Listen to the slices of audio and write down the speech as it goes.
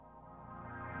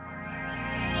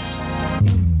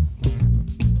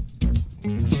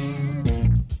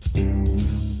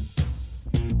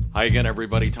Hi again,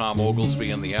 everybody. Tom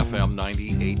Oglesby in the FM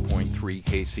 98.3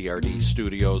 KCRD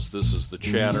studios. This is The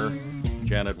Chatter.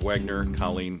 Janet Wagner,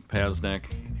 Colleen Pasnek,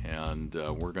 and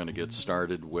we're going to get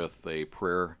started with a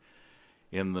prayer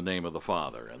in the name of the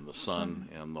Father, and the Son,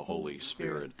 and the Holy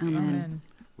Spirit. Amen.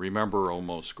 Remember, O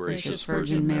most gracious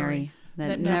Virgin Mary,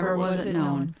 that never was it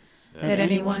known that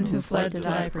anyone who fled to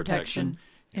thy protection,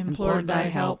 implored thy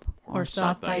help, or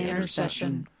sought thy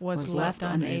intercession, was left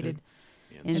unaided.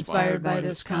 Inspired by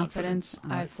this confidence,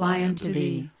 I fly unto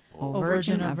thee, O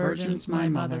Virgin of Virgins, my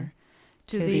Mother.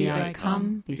 To thee I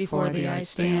come, before thee I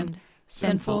stand,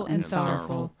 sinful and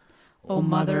sorrowful. O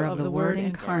Mother of the Word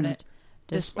incarnate,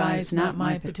 despise not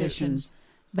my petitions,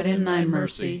 but in thy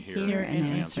mercy hear and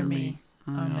answer me.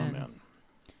 Amen.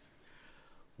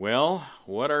 Well,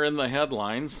 what are in the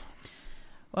headlines?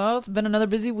 Well, it's been another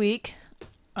busy week.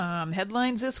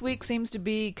 Headlines this week seems to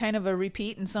be kind of a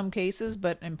repeat in some cases,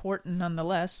 but important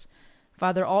nonetheless.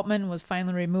 Father Altman was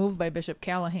finally removed by Bishop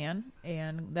Callahan,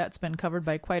 and that's been covered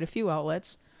by quite a few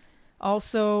outlets.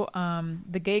 Also,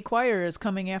 the gay choir is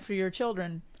coming after your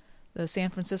children. The San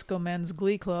Francisco Men's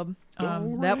Glee Club.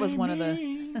 That was one of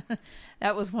the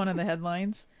that was one of the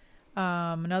headlines.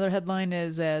 Another headline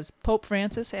is, as Pope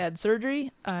Francis had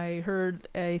surgery. I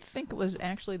think it was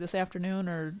actually this afternoon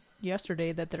or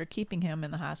yesterday, that they're keeping him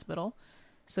in the hospital.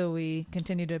 So we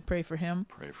continue to pray for him.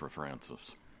 Pray for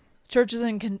Francis. Churches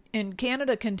in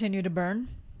Canada continue to burn.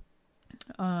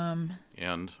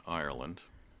 And Ireland.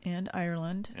 And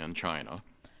Ireland. And China.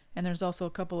 And there's also a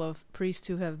couple of priests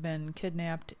who have been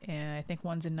kidnapped, and I think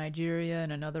one's in Nigeria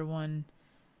and another one,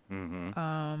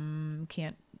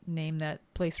 can't name that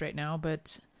place right now,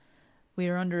 but we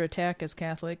are under attack as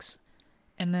Catholics.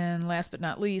 And then last but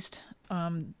not least,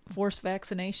 forced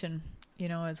vaccination,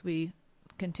 as we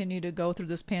continue to go through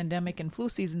this pandemic, and flu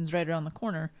season's right around the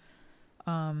corner.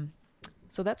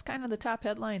 So that's kind of the top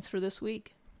headlines for this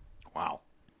week. Wow.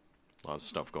 A lot of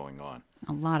stuff going on.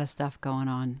 A lot of stuff going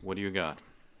on. What do you got?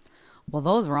 Well,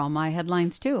 those were all my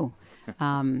headlines, too.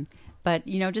 But,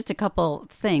 just a couple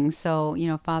things. So,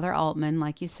 Father Altman,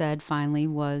 like you said, finally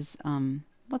was,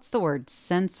 what's the word?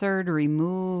 Censored,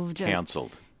 removed?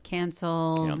 Canceled.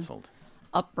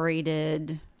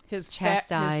 Upbraided.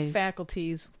 Chastised. His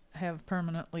faculties have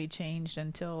permanently changed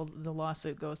until the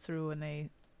lawsuit goes through and they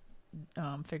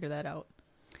figure that out.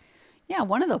 Yeah,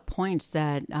 one of the points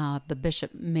that the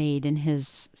bishop made in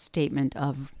his statement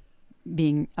of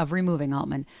removing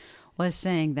Altman was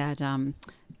saying that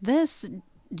this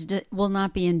will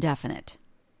not be indefinite,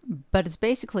 but it's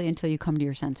basically until you come to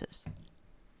your senses.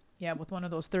 Yeah, with one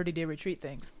of those 30-day retreat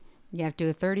things. You have to do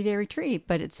a 30-day retreat,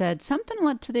 but it said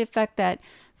something to the effect that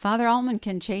Father Altman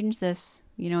can change this,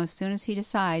 as soon as he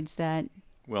decides that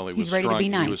he's ready to be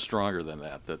nice. He was stronger than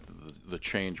that the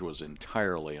change was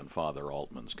entirely in Father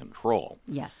Altman's control.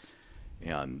 Yes.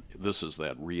 And this is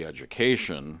that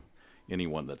re-education,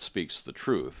 anyone that speaks the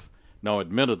truth. Now,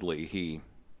 admittedly, he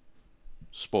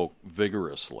spoke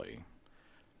vigorously,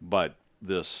 but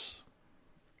this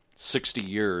 60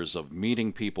 years of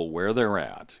meeting people where they're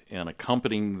at and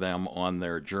accompanying them on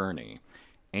their journey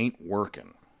ain't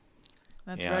working.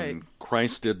 That's and right.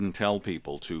 Christ didn't tell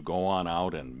people to go on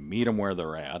out and meet them where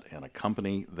they're at and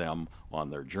accompany them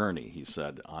on their journey. He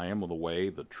said, I am the way,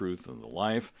 the truth, and the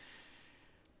life.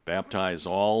 Baptize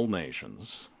all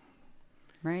nations.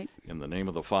 Right. In the name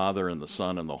of the Father, and the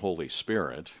Son, and the Holy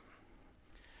Spirit.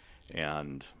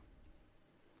 And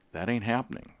that ain't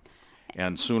happening.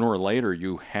 And sooner or later,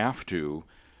 you have to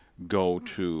go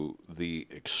to the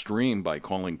extreme by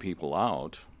calling people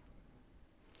out,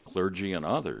 clergy and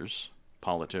others,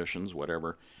 politicians,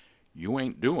 whatever. You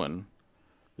ain't doing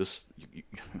this.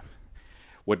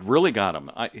 What really got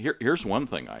them, here's one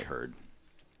thing I heard,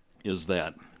 is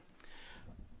that,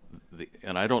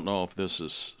 and I don't know if this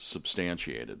is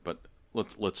substantiated, but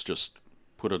let's just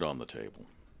put it on the table,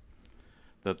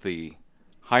 that the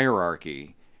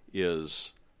hierarchy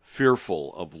is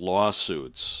fearful of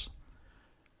lawsuits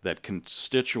that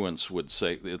constituents would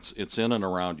say it's in and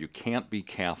around, you can't be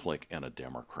Catholic and a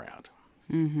Democrat.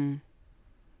 Mm-hmm.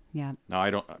 Yeah.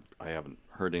 Now I haven't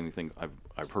heard anything.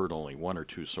 I've heard only one or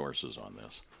two sources on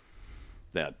this,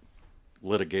 that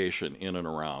litigation in and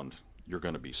around, you're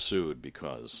going to be sued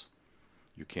because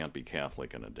you can't be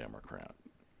Catholic and a Democrat.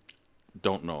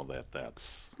 Don't know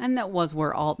that's... And that was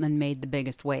where Altman made the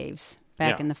biggest waves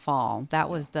back in the fall. That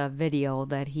was the video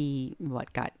that he,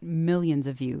 got millions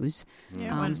of views.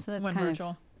 Yeah, so that's went kind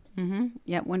virtual.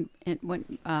 It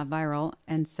went viral.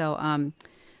 And so,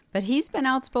 but he's been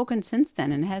outspoken since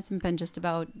then, and it hasn't been just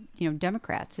about,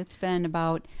 Democrats. It's been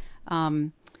about,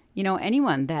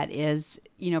 anyone that is,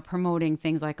 promoting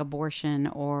things like abortion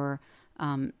or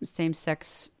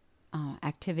same-sex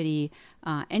activity,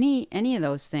 any of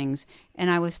those things. And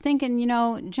I was thinking,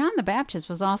 John the Baptist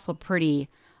was also pretty,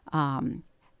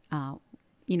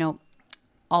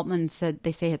 Altman said,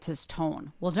 they say it's his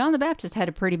tone. Well, John the Baptist had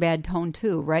a pretty bad tone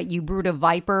too, right? You brood of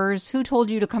vipers. Who told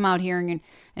you to come out here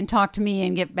and talk to me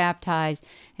and get baptized?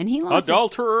 And he lost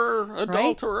adulterer.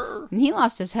 Right? And he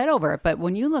lost his head over it. But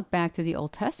when you look back to the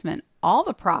Old Testament, all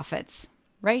the prophets,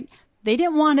 right? They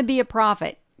didn't want to be a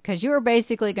prophet because you were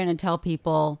basically going to tell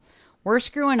people, we're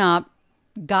screwing up.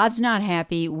 God's not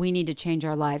happy. We need to change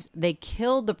our lives. They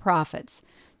killed the prophets.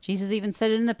 Jesus even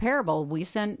said it in the parable.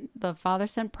 The Father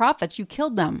sent prophets. You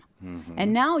killed them. Mm-hmm.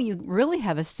 And now you really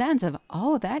have a sense of,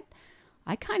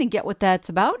 I kind of get what that's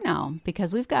about now,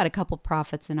 because we've got a couple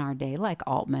prophets in our day, like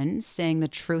Altman, saying the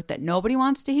truth that nobody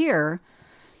wants to hear.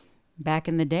 Back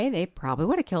in the day, they probably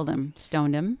would have killed him,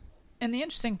 stoned him. And the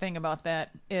interesting thing about that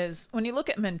is when you look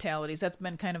at mentalities, that's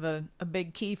been kind of a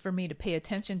big key for me to pay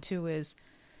attention to is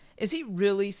he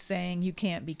really saying you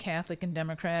can't be Catholic and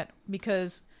Democrat?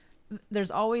 Because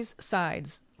there's always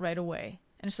sides right away.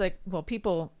 And it's like, well,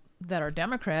 people that are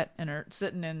Democrat and are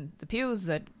sitting in the pews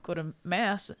that go to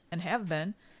Mass and have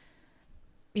been,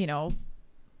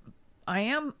 I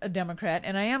am a Democrat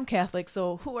and I am Catholic,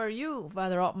 so who are you,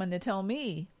 Father Altman, to tell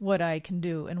me what I can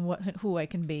do and who I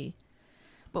can be?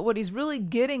 But what he's really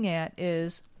getting at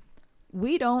is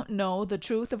we don't know the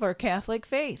truth of our Catholic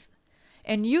faith.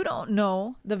 And you don't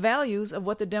know the values of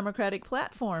what the Democratic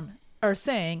platform are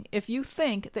saying if you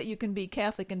think that you can be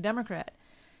Catholic and Democrat.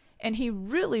 And he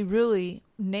really, really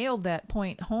nailed that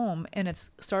point home, and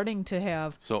it's starting to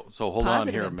have So hold on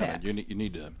here impacts. a minute. You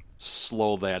need to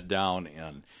slow that down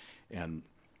and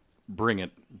bring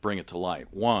it to light.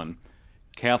 One,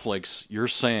 Catholics, you're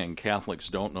saying Catholics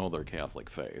don't know their Catholic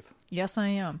faith. Yes, I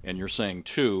am. And you're saying,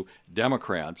 two,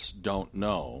 Democrats don't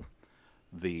know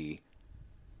the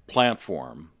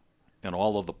platform and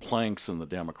all of the planks in the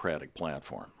Democratic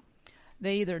platform.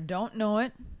 They either don't know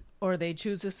it or they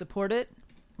choose to support it.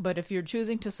 But if you're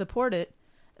choosing to support it,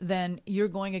 then you're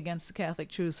going against the Catholic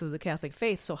truths of the Catholic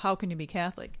faith. So how can you be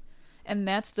Catholic? And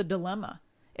that's the dilemma.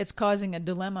 It's causing a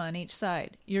dilemma on each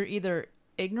side. You're either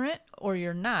ignorant or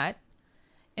you're not.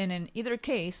 And in either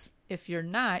case, if you're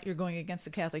not, you're going against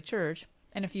the Catholic Church.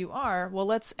 And if you are, well,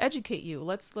 let's educate you.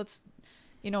 Let's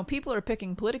people are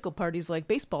picking political parties like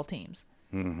baseball teams.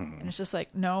 Mm-hmm. And it's just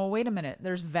like, no, wait a minute.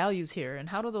 There's values here. And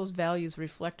how do those values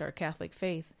reflect our Catholic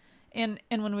faith? And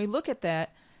when we look at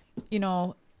that,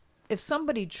 if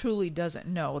somebody truly doesn't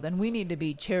know, then we need to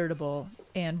be charitable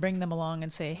and bring them along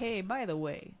and say, hey, by the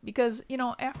way, because,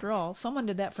 after all, someone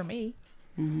did that for me.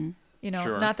 Mm-hmm.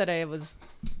 Sure. Not that I was...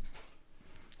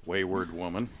 Wayward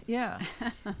woman. Yeah.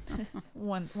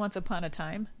 Once upon a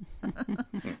time.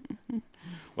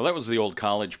 Well, that was the old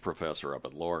college professor up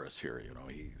at Loris here.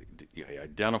 He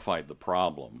identified the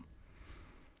problem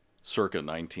circa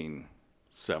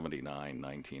 1979,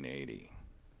 1980.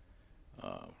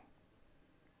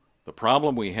 The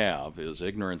problem we have is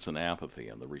ignorance and apathy,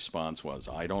 and the response was,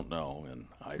 I don't know, and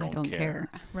I don't care.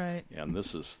 Right. And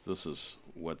this is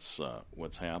what's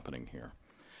happening here.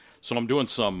 So I'm doing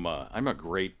I'm a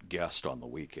great guest on the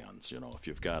weekends. If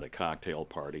you've got a cocktail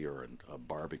party or a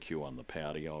barbecue on the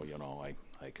patio,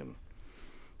 I can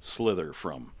slither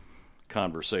from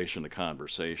conversation to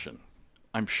conversation.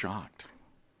 I'm shocked.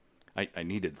 I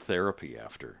needed therapy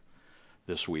after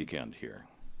this weekend here.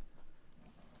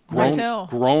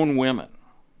 Grown women.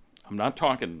 I'm not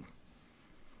talking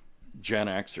Gen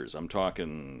Xers. I'm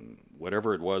talking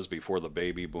whatever it was before the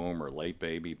baby boom or late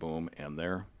baby boom, and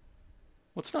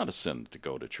well, it's not a sin to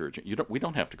go to church. We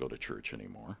don't have to go to church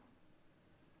anymore.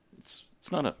 It's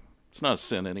not a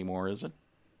sin anymore, is it?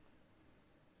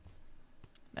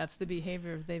 That's the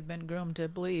behavior they've been groomed to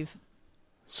believe.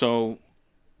 So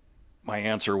my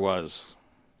answer was,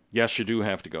 yes, you do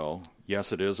have to go.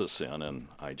 Yes, it is a sin, and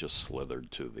I just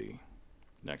slithered to the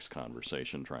next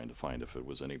conversation trying to find if it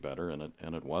was any better,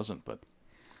 and it wasn't. But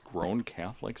grown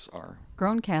Catholics are.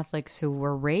 Grown Catholics who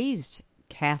were raised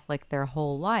Catholic their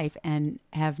whole life and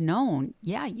have known,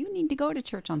 you need to go to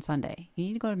church on Sunday. You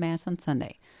need to go to Mass on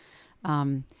Sunday.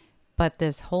 But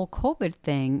this whole COVID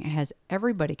thing has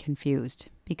everybody confused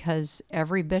because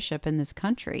every bishop in this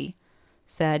country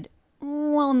said,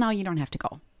 well, no, you don't have to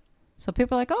go. So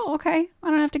people are like, oh, okay,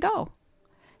 I don't have to go.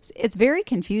 It's very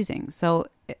confusing. So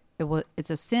it's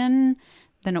a sin,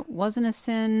 then it wasn't a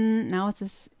sin, now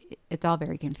it's all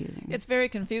very confusing. It's very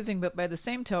confusing, but by the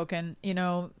same token,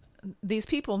 these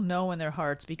people know in their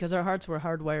hearts, because our hearts were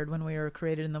hardwired when we were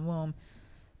created in the womb,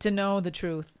 to know the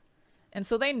truth. And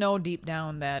so they know deep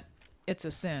down that it's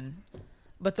a sin.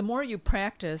 But the more you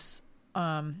practice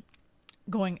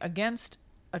going against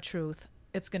a truth,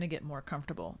 it's going to get more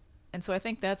comfortable. And so I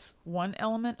think that's one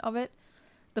element of it.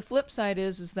 The flip side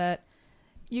is that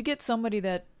you get somebody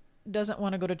that doesn't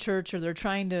want to go to church, or they're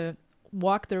trying to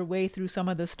walk their way through some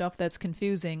of the stuff that's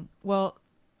confusing. Well,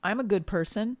 I'm a good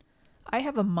person. I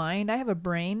have a mind. I have a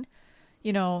brain.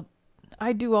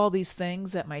 I do all these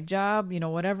things at my job,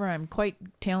 whatever. I'm quite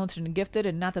talented and gifted,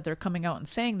 and not that they're coming out and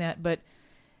saying that, but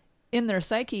in their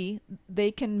psyche,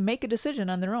 they can make a decision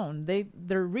on their own.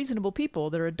 They're reasonable people.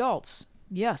 They're adults.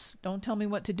 Yes, don't tell me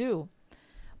what to do.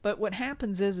 But what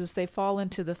happens is they fall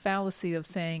into the fallacy of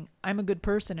saying, I'm a good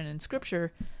person. And in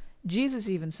Scripture, Jesus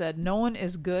even said, no one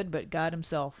is good but God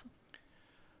himself.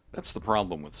 That's the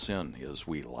problem with sin, is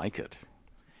we like it.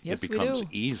 Yes, it becomes we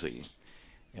do. easy.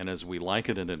 And as we like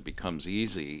it and it becomes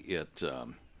easy,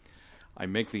 I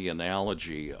make the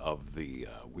analogy of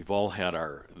we've all had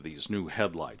these new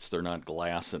headlights. They're not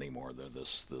glass anymore. They're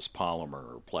this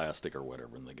polymer or plastic or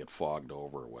whatever, and they get fogged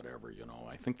over or whatever.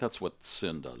 I think that's what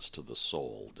sin does to the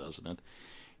soul, doesn't it?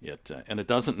 And it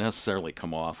doesn't necessarily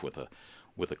come off with a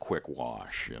quick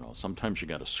wash. Sometimes you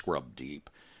got to scrub deep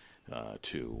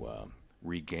to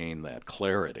regain that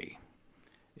clarity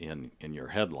in your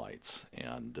headlights.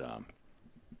 And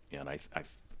I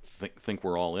think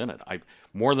we're all in it.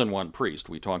 More than one priest.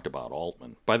 We talked about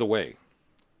Altman. By the way,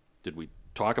 did we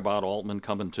talk about Altman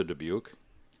coming to Dubuque?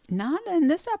 Not in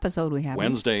this episode we haven't.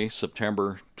 Wednesday,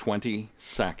 September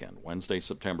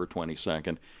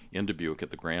 22nd, in Dubuque at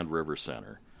the Grand River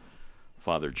Center.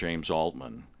 Father James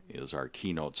Altman is our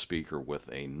keynote speaker with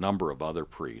a number of other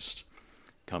priests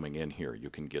coming in here. You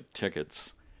can get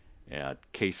tickets at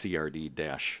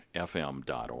kcrd-fm.org,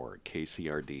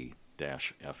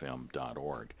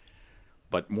 kcrd-fm.org.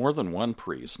 But more than one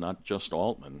priest, not just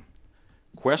Altman,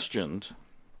 questioned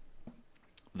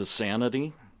the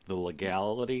sanity, the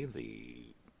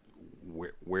legality,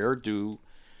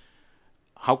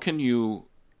 how can you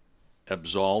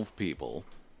absolve people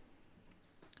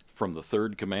from the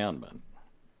third commandment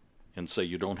and say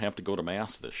you don't have to go to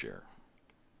Mass this year?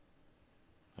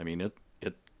 I mean,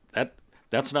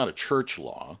 that's not a church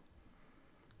law,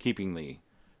 keeping the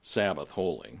Sabbath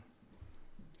holy.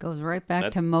 Goes right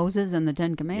back to Moses and the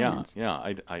Ten Commandments.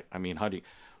 Yeah. I mean, how do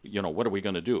you, what are we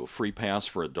going to do? Free pass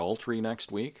for adultery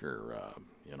next week, or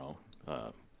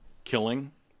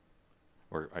killing,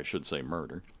 or I should say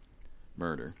murder.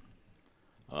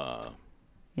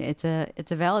 It's a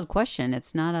valid question.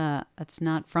 It's not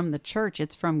from the church.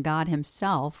 It's from God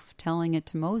Himself telling it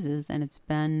to Moses, and it's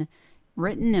been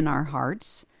written in our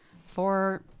hearts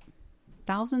for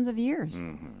thousands of years.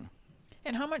 Mm-hmm.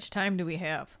 And how much time do we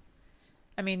have?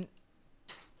 I mean,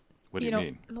 what do you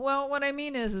mean? Well, what I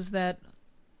mean is that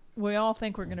we all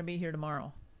think we're going to be here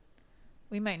tomorrow.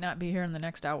 We might not be here in the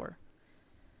next hour.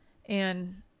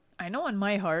 And I know in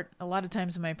my heart, a lot of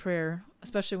times in my prayer,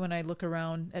 especially when I look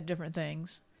around at different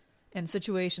things and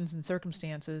situations and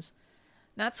circumstances,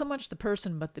 not so much the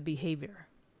person, but the behavior.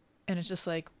 And it's just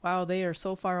like, wow, they are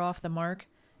so far off the mark.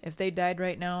 If they died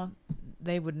right now,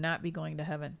 they would not be going to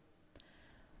heaven.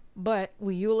 But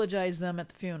we eulogize them at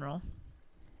the funeral.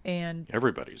 And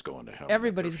everybody's going to heaven.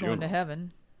 Everybody's going to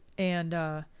heaven. And,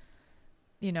 and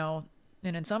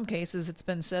in some cases, it's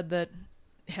been said that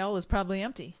hell is probably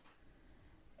empty.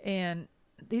 And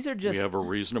these are just... We have a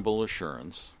reasonable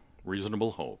assurance, reasonable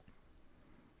hope.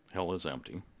 Hell is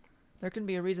empty. There can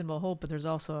be a reasonable hope, but there's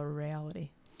also a reality.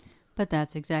 But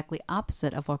that's exactly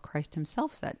opposite of what Christ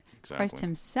Himself said. Exactly. Christ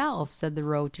Himself said the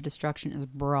road to destruction is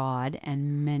broad,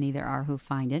 and many there are who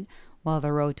find it, while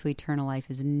the road to eternal life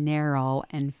is narrow,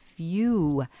 and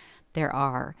few there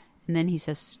are. And then He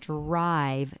says,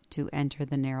 strive to enter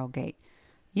the narrow gate.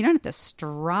 You don't have to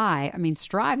strive. I mean,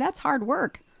 strive, that's hard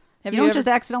work. You don't just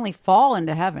accidentally fall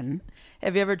into heaven.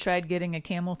 Have you ever tried getting a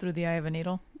camel through the eye of a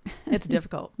needle? It's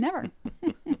difficult. Never.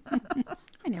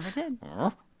 I never did.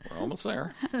 We're almost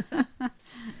there.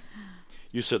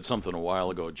 You said something a while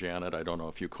ago, Janet. I don't know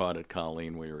if you caught it,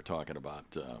 Colleen. We were talking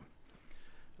about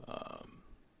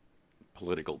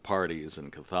political parties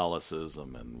and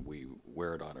Catholicism, and we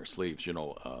wear it on our sleeves.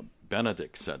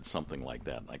 Benedict said something like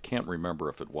that. I can't remember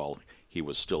if it while he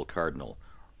was still Cardinal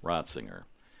Ratzinger.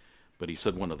 But he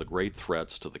said one of the great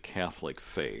threats to the Catholic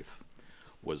faith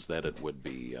was that it would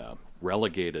be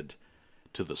relegated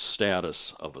to the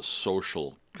status of a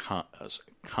social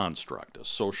construct, a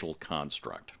social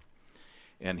construct.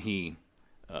 And he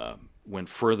went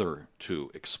further to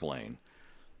explain,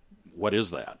 what is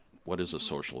that? What is a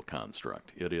social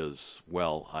construct? It is,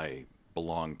 well, I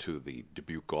belong to the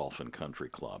Dubuque Golf and Country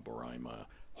Club, or I'm a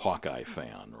Hawkeye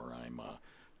fan, or I'm a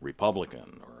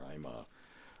Republican, or I'm a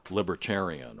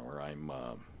Libertarian, or I'm,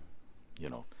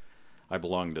 I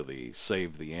belong to the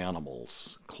Save the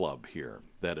Animals club here,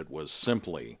 that it was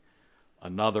simply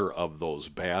another of those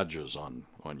badges on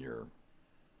your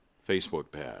Facebook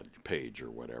page or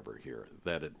whatever here,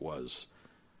 that it was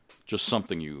just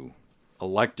something you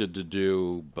elected to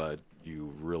do, but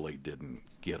you really didn't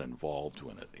get involved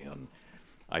in it. And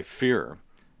I fear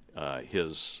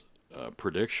his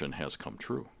prediction has come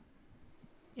true.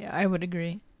 Yeah, I would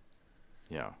agree.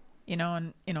 Yeah.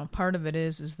 And part of it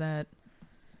is that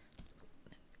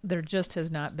there just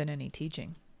has not been any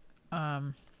teaching.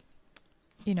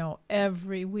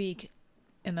 Every week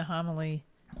in the homily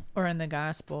or in the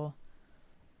gospel,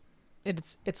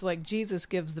 it's like Jesus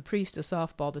gives the priest a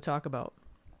softball to talk about.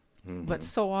 Mm-hmm. But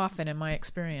so often, in my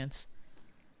experience,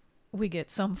 we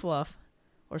get some fluff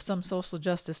or some social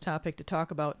justice topic to talk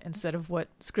about instead of what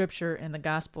Scripture and the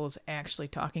gospel is actually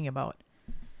talking about.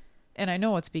 And I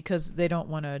know it's because they don't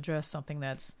want to address something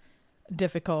that's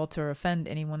difficult or offend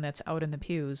anyone that's out in the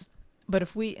pews.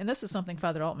 But and this is something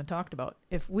Father Altman talked about,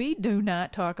 if we do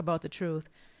not talk about the truth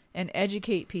and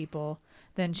educate people,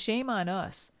 then shame on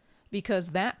us, because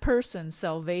that person's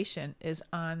salvation is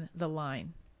on the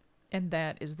line. And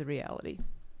that is the reality.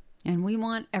 And we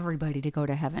want everybody to go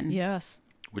to heaven. Yes.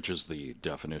 Which is the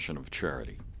definition of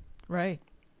charity. Right.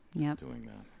 Yep. Doing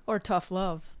that. Or tough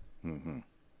love. Mm-hmm.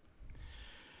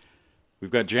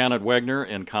 We've got Janet Wegner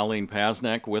and Colleen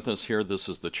Pasnak with us here. This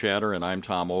is The Chatter, and I'm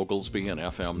Tom Oglesby in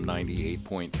FM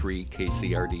 98.3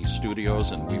 KCRD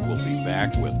Studios, and we will be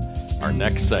back with our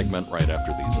next segment right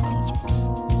after these announcements.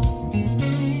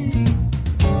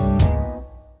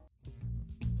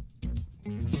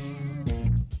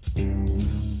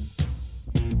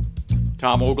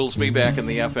 Tom Oglesby back in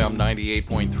the FM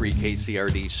 98.3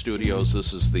 KCRD Studios.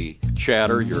 This is The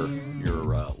Chatter, your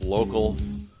local.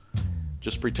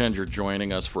 Just pretend you're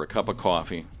joining us for a cup of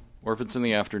coffee, or if it's in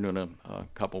the afternoon, a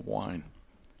cup of wine.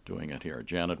 Doing it here.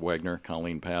 Janet Wegner,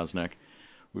 Colleen Pasnak.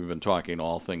 We've been talking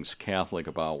all things Catholic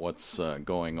about what's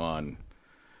going on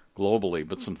globally,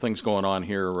 but some things going on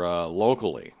here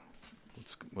locally.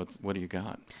 What do you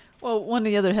got? Well, one of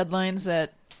the other headlines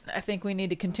that I think we need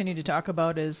to continue to talk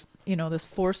about is, this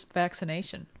forced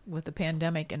vaccination with the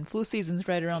pandemic, and flu season's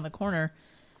right around the corner.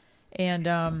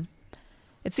 And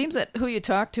it seems that who you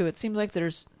talk to, it seems like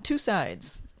there's two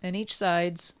sides, and each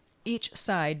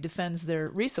side defends their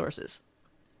resources.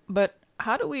 But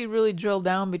how do we really drill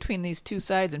down between these two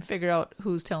sides and figure out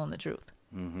who's telling the truth?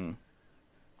 Mm-hmm.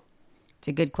 It's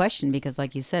a good question because,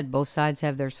 like you said, both sides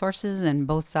have their sources, and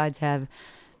both sides have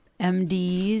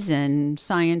MDs and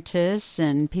scientists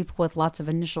and people with lots of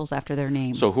initials after their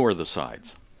name. So who are the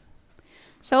sides?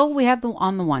 So we have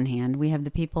on the one hand, we have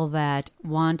the people that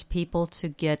want people to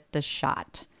get the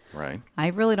shot. Right. I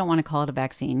really don't want to call it a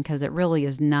vaccine because it really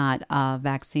is not a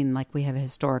vaccine like we have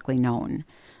historically known.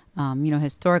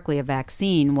 Historically a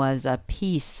vaccine was a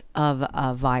piece of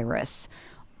a virus,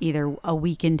 either a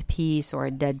weakened piece or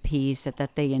a dead piece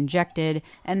that they injected,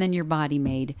 and then your body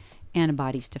made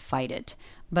antibodies to fight it.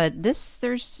 But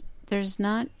there's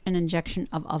not an injection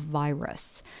of a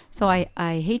virus. So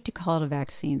I hate to call it a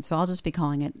vaccine, so I'll just be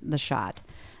calling it the shot.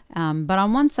 But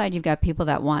on one side, you've got people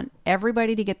that want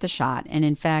everybody to get the shot. And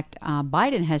in fact,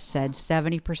 Biden has said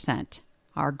 70%.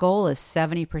 Our goal is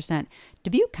 70%.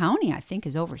 Dubuque County, I think,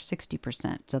 is over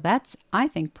 60%. So that's, I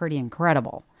think, pretty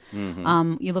incredible.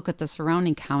 Mm-hmm. You look at the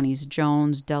surrounding counties,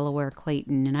 Jones, Delaware,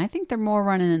 Clayton, and I think they're more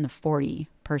running in the 40%.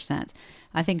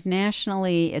 I think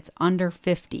nationally it's under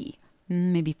 50,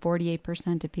 maybe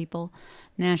 48% of people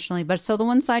nationally. But so the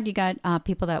one side, you got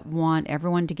people that want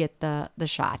everyone to get the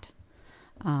shot.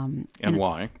 And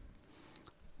why?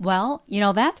 Well,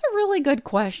 that's a really good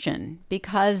question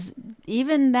because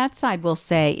even that side will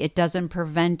say it doesn't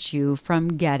prevent you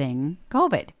from getting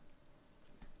COVID.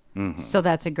 Mm-hmm. So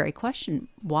that's a great question.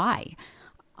 Why?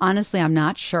 Honestly, I'm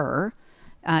not sure.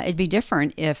 It'd be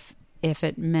different if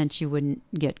it meant you wouldn't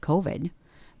get COVID.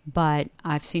 But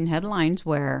I've seen headlines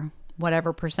where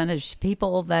whatever percentage of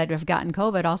people that have gotten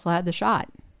COVID also had the shot.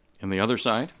 And the other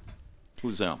side?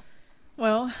 Who's that?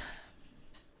 Well,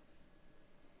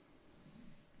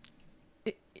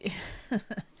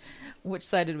 which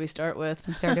side did we start with?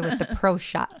 We started with the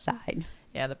pro-shot side.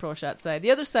 Yeah, the pro-shot side.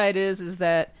 The other side is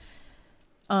that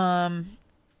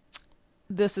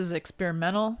this is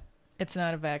experimental. It's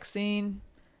not a vaccine.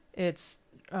 It's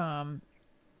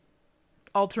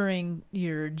altering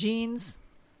your genes.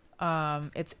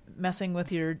 It's messing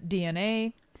with your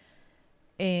DNA.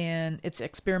 And it's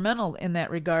experimental in that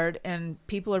regard. And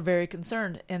people are very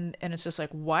concerned. And it's just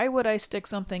like, why would I stick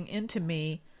something into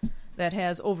me that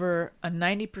has over a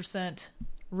 90%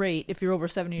 rate, if you're over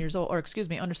 70 years old, or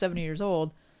under 70 years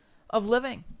old, of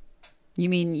living? You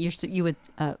mean you would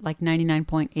like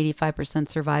 99.85%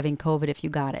 surviving COVID if you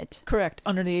got it? Correct,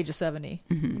 under the age of 70.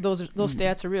 Mm-hmm. Those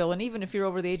stats are real. And even if you're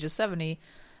over the age of 70,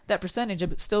 that percentage I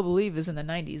still believe is in the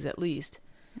 90s at least.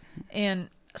 And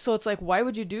so it's like, why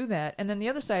would you do that? And then the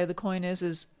other side of the coin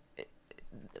is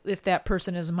if that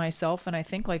person is myself and I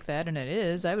think like that, and it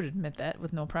is, I would admit that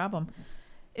with no problem,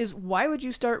 is why would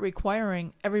you start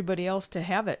requiring everybody else to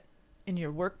have it in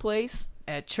your workplace,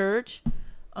 at church,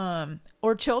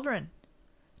 or children?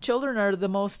 Children are the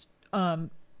most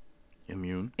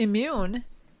immune.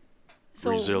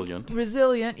 So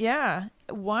resilient, yeah.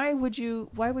 Why would you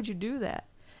do that?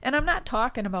 And I'm not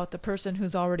talking about the person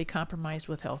who's already compromised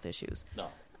with health issues. No.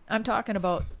 I'm talking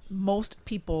about most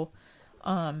people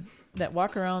that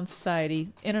walk around society,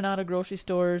 in and out of grocery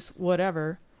stores,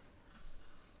 whatever.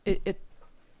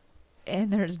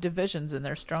 And there's divisions, and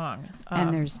they're strong.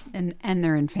 And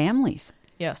they're in families.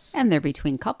 Yes. And they're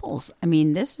between couples. I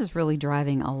mean, this is really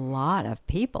driving a lot of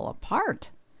people apart.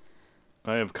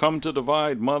 I have come to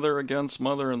divide mother against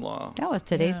mother-in-law. That was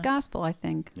today's gospel, I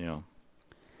think. Yeah.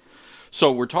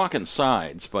 So we're talking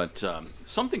sides, but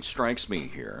something strikes me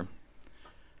here.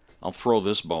 I'll throw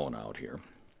this bone out here.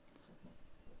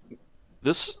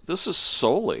 This is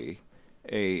solely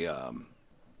a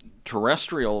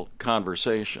terrestrial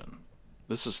conversation.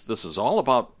 This is all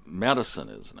about medicine,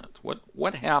 isn't it?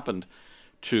 What happened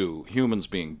to humans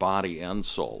being body and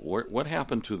soul? What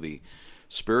happened to the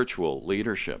spiritual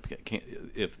leadership?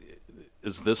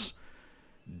 Is this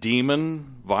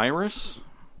demon virus?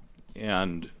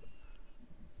 And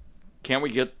can't we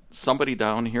get somebody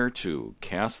down here to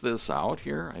cast this out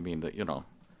here? I mean,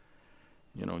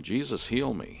 Jesus,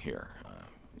 heal me here.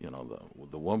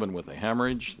 The woman with the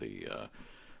hemorrhage, the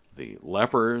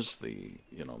lepers, the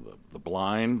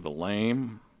blind, the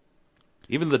lame,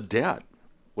 even the dead.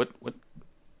 What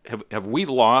have we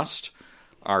lost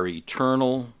our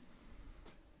eternal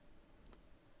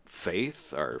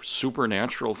faith, our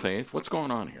supernatural faith? What's going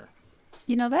on here?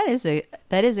 That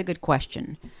is a good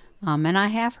question. And I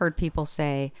have heard people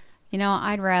say,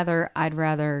 I'd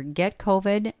rather get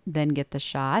COVID than get the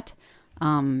shot,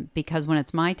 because when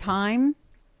it's my time,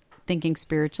 thinking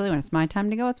spiritually, when it's my time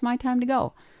to go, it's my time to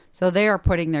go. So they are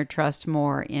putting their trust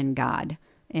more in God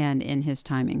and in His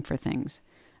timing for things.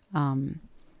 And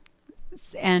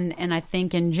I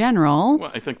think in general,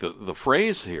 well, I think the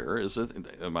phrase here is,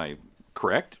 am I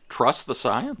correct? Trust the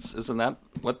science. Isn't that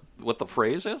what the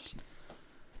phrase is?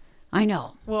 I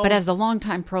know, but as a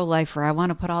longtime pro-lifer, I want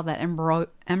to put all that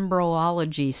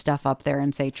embryology stuff up there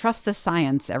and say, trust the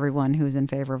science, everyone who's in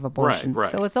favor of abortion.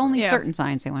 Right. So it's only certain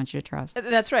science they want you to trust.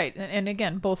 That's right. And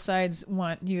again, both sides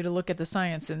want you to look at the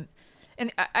science. And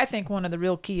I think one of the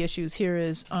real key issues here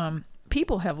is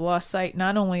people have lost sight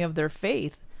not only of their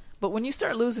faith, but when you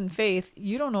start losing faith,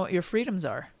 you don't know what your freedoms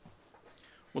are.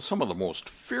 Well, some of the most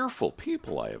fearful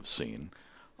people I have seen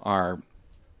are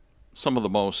some of the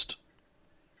most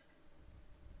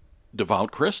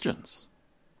devout Christians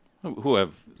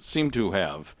who seem to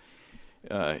have,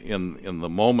 in the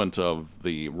moment of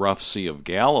the rough Sea of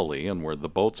Galilee and where the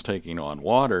boat's taking on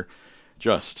water,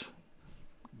 just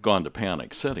gone to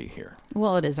Panic City here.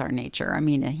 Well, it is our nature. I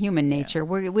mean, a human nature.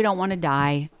 Yeah. We don't want to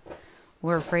die.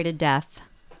 We're afraid of death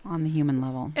on the human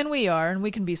level. And we are, and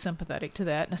we can be sympathetic to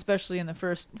that, and especially in the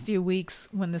first few weeks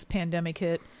when this pandemic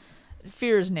hit.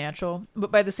 Fear is natural,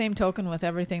 but by the same token, with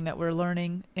everything that we're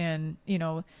learning and,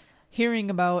 hearing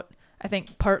about, I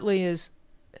think partly is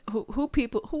who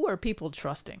are people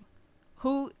trusting?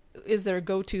 Who is their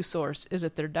go-to source? Is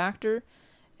it their doctor?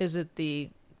 Is it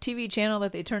the TV channel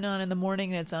that they turn on in the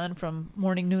morning and it's on from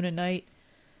morning, noon, and night?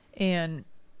 And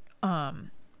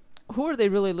who are they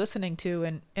really listening to?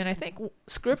 And I think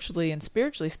scripturally and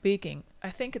spiritually speaking, I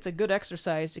think it's a good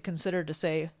exercise to consider to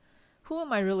say, who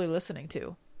am I really listening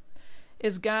to?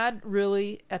 Is God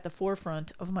really at the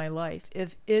forefront of my life?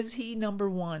 Is He number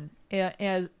one?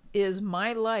 Is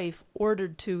my life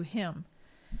ordered to Him?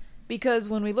 Because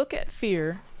when we look at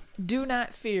fear, do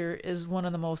not fear is one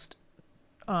of the most,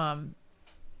 I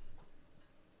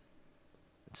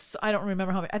don't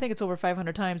remember how many, I think it's over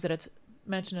 500 times that it's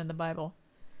mentioned in the Bible.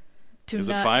 Is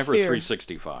it 5 or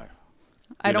 365?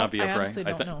 I not be afraid. Honestly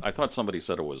don't know. I thought somebody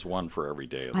said it was one for every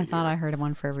day of the year. I thought I heard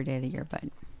one for every day of the year, but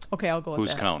okay, I'll go with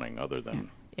who's that. counting other than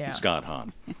Scott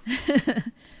Hahn?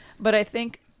 But I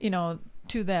think,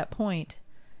 to that point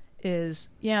is,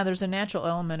 there's a natural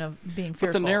element of being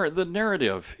fearful. But the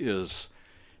narrative is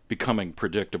becoming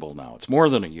predictable now. It's more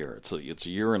than a year. It's a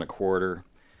year and a quarter.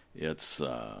 It's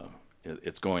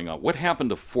going on. What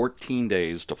happened to 14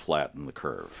 days to flatten the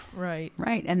curve? Right.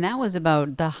 And that was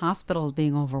about the hospitals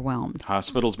being overwhelmed.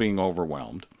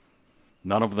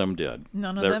 None of them did.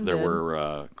 None of them There did.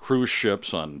 were cruise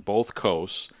ships on both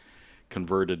coasts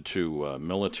converted to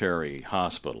military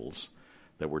hospitals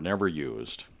that were never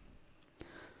used.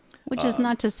 Which is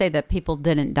not to say that people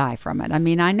didn't die from it. I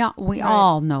mean, I know we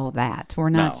all know that. We're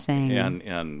not saying.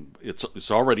 And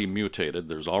it's already mutated.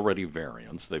 There's already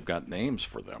variants. They've got names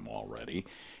for them already.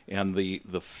 And the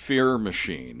fear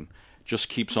machine just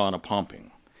keeps on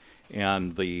pumping.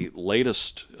 And the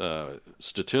latest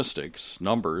statistics,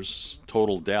 numbers,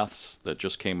 total deaths that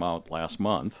just came out last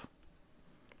month,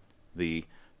 the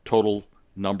total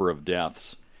number of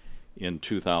deaths in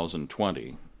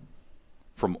 2020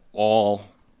 from all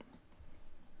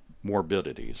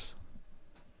morbidities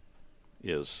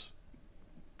is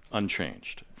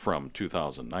unchanged from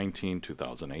 2019,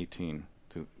 2018.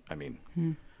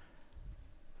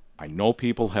 I know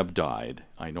people have died.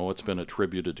 I know it's been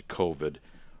attributed to COVID.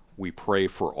 We pray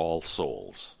for all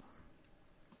souls.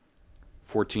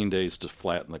 14 days to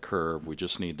flatten the curve. We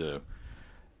just need to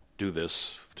do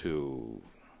this to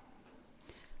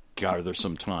gather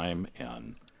some time,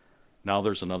 and now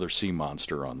there's another sea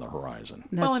monster on the horizon.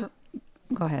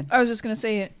 Go ahead. I was just going to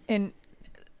say, in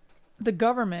the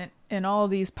government and all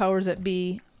of these powers that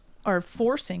be are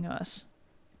forcing us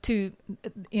to,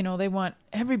 they want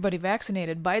everybody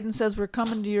vaccinated. Biden says we're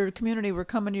coming to your community, we're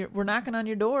knocking on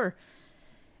your door.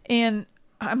 And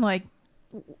I'm like,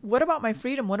 what about my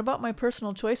freedom? What about my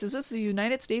personal choices? This is the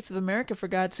United States of America, for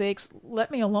God's sakes. Let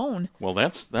me alone. Well,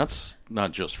 that's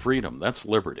not just freedom. That's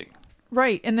liberty.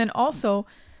 Right. And then also,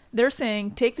 they're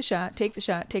saying, take the shot, take the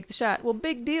shot, take the shot. Well,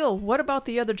 big deal. What about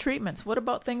the other treatments? What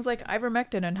about things like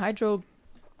ivermectin and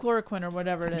hydrochloroquine or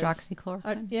whatever it is?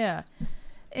 Hydroxychloroquine. Yeah.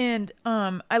 And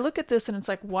I look at this and it's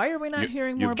like, why are we not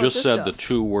hearing more about this You've just said stuff? the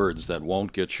two words that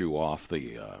won't get you off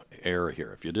the air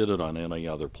here. If you did it on any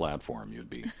other platform, you'd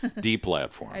be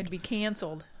deplatformed. I'd be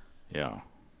canceled. Yeah.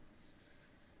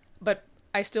 But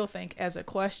I still think, as a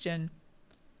question,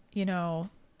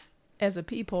 as a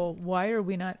people, why are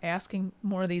we not asking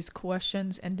more of these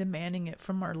questions and demanding it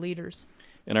from our leaders?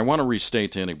 And I want to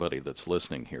restate to anybody that's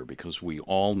listening here, because we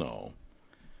all know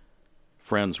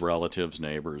friends, relatives,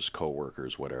 neighbors,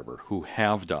 coworkers, whatever, who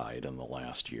have died in the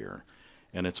last year,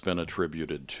 and it's been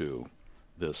attributed to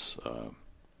this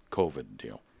COVID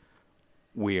deal.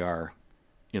 We are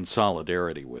in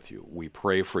solidarity with you. We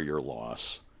pray for your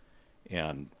loss,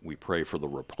 and we pray for the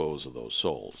repose of those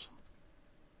souls.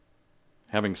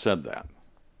 Having said that,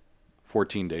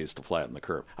 14 days to flatten the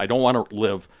curve. I don't want to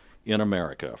live in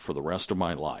America for the rest of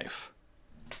my life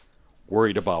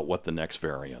worried about what the next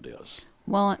variant is.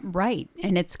 Well, right.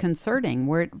 And it's concerning.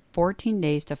 We're at 14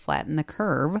 days to flatten the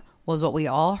curve was what we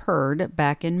all heard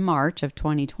back in March of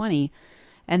 2020.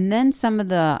 And then some of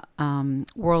the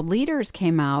world leaders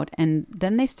came out, and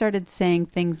then they started saying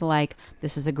things like,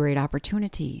 this is a great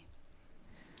opportunity.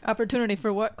 Opportunity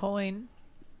for what, Colleen?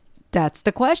 That's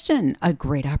the question. A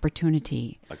great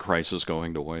opportunity. A crisis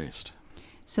going to waste.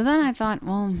 So then I thought,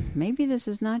 well, maybe this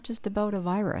is not just about a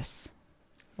virus.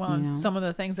 Well, some of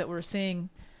the things that we're seeing.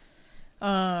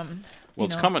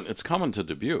 It's coming to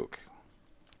Dubuque.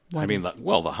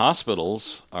 The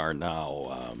hospitals are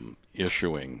now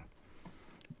issuing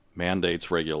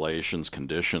mandates, regulations,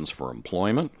 conditions for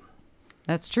employment.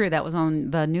 That's true. That was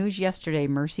on the news yesterday.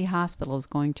 Mercy Hospital is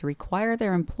going to require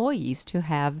their employees to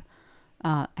have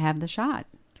the shot.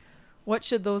 What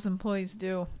should those employees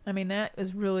do? I mean, that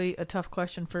is really a tough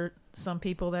question for some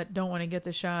people that don't want to get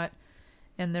the shot,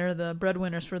 and they're the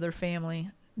breadwinners for their family.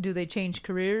 Do they change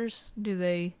careers? Do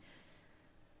they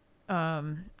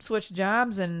switch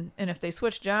jobs? And if they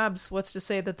switch jobs, what's to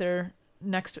say that their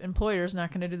next employer is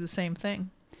not going to do the same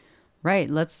thing? Right.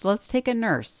 Let's take a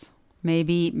nurse.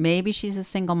 Maybe she's a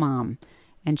single mom,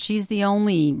 and she's the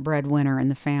only breadwinner in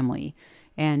the family.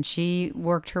 And she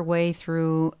worked her way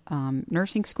through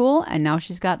nursing school, and now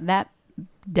she's got that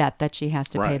debt that she has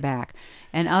to pay back,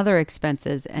 and other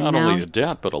expenses. And not only a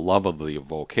debt, but a love of the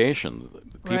vocation.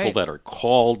 People that are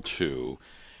called to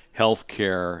health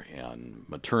care and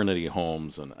maternity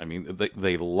homes, and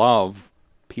they love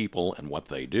people and what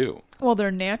they do. Well,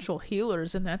 they're natural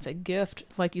healers, and that's a gift,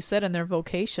 like you said, in their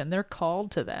vocation. They're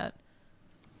called to that.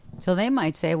 So they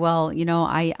might say, well,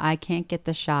 I can't get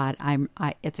the shot.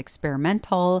 It's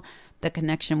experimental, the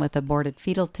connection with aborted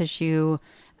fetal tissue,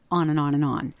 on and on and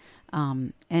on.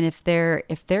 And if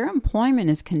their employment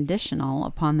is conditional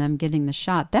upon them getting the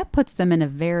shot, that puts them in a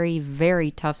very,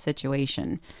 very tough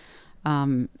situation.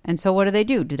 And so what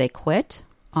do? Do they quit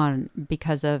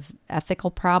because of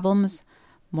ethical problems,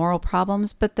 moral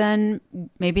problems? But then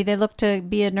maybe they look to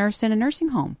be a nurse in a nursing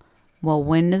home. Well,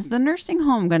 when is the nursing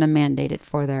home going to mandate it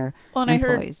for their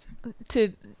employees? I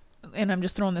heard and I'm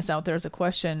just throwing this out there as a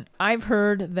question, I've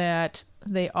heard that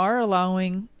they are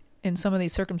allowing, in some of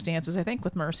these circumstances, I think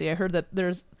with Mercy, I heard that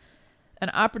there's an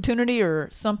opportunity or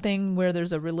something where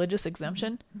there's a religious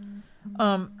exemption.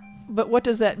 But what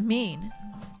does that mean?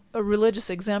 A religious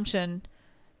exemption,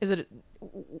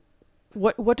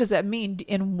 what does that mean,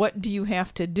 and what do you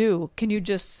have to do? Can you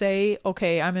just say,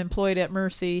 okay, I'm employed at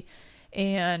Mercy,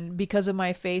 and because of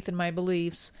my faith and my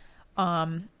beliefs,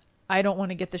 I don't want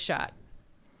to get the shot?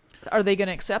 Are they going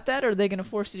to accept that, or are they going to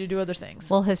force you to do other things?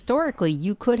 Well, historically,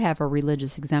 you could have a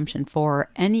religious exemption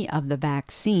for any of the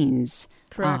vaccines.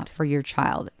 Correct. For your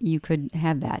child. You could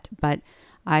have that. But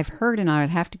I've heard, and I would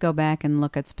have to go back and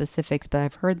look at specifics, but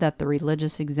I've heard that the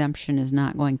religious exemption is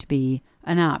not going to be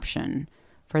an option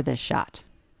for this shot.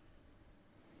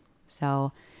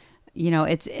 So,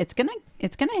 it's gonna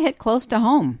hit close to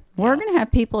home. We're gonna have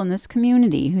people in this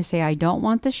community who say, I don't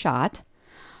want the shot,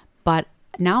 but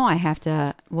now I have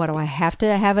to, what do I have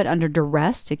to have it under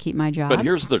duress to keep my job? But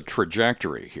here's the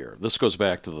trajectory here. This goes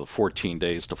back to the 14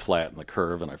 days to flatten the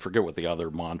curve, and I forget what the other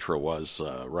mantra was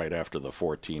right after the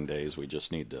 14 days. We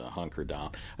just need to hunker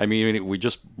down. I mean, we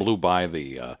just blew by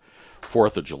the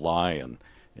 4th of July,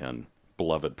 and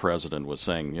beloved president was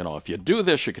saying, if you do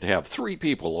this, you could have 3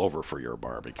 people over for your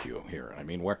barbecue here. I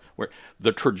mean, where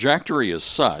the trajectory is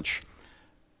such,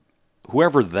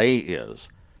 whoever they is,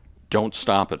 don't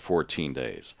stop at 14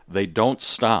 days. They don't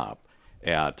stop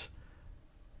at,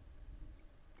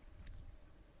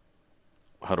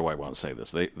 how do I want to say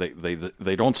this?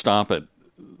 They don't stop at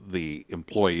the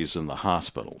employees in the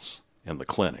hospitals and the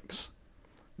clinics.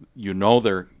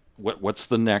 What's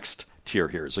the next tier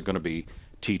here? Is it going to be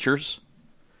teachers?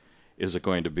 Is it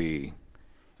going to be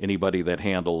anybody that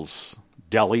handles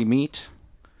deli meat?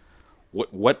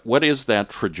 What is that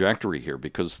trajectory here?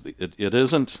 Because it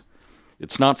isn't.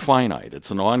 It's not finite.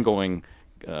 It's an ongoing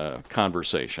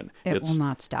conversation. It will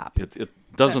not stop. It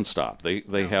doesn't stop.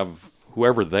 They have,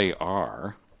 whoever they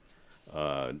are,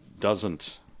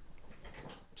 doesn't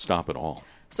stop at all.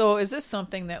 So is this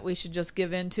something that we should just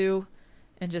give into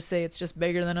and just say it's just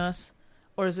bigger than us?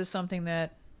 Or is this something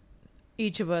that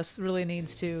each of us really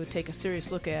needs to take a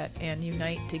serious look at and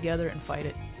unite together and fight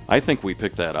it? I think we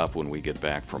pick that up when we get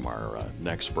back from our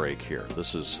next break here.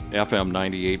 This is FM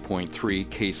 98.3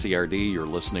 KCRD. You're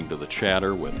listening to The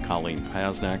Chatter with Colleen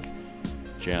Pasnak,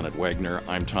 Janet Wegner.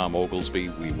 I'm Tom Oglesby.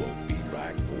 We will be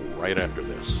back right after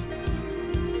this.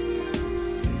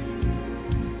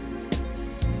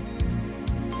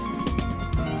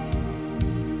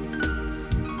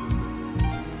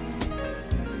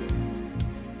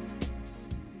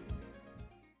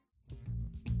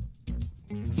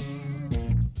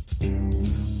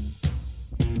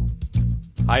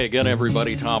 Hi again,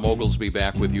 everybody. Tom Oglesby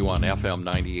back with you on FM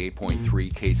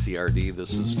 98.3 KCRD.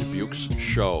 This is Dubuque's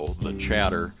show, The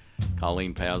Chatter.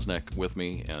 Colleen Pasnak with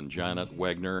me and Janet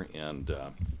Wegner. And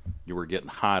you were getting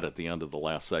hot at the end of the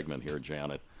last segment here,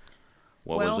 Janet.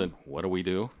 What was it? What do we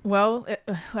do? Well,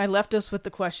 I left us with the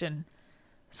question.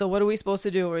 So what are we supposed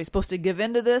to do? Are we supposed to give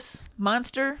in to this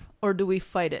monster, or do we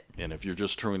fight it? And if you're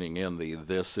just tuning in,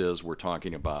 we're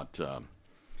talking about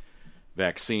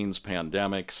vaccines,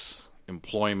 pandemics,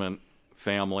 employment,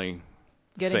 family,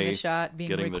 getting faith, the shot, being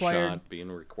getting required. the shot, being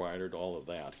required, all of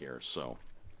that here. So,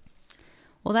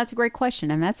 well, that's a great question,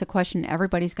 and that's a question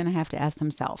everybody's going to have to ask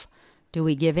themselves. Do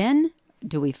we give in?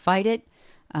 Do we fight it?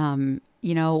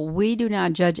 We do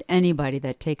not judge anybody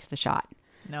that takes the shot.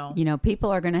 No.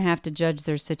 People are going to have to judge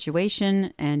their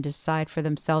situation and decide for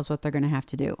themselves what they're going to have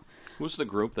to do. Who's the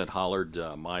group that hollered,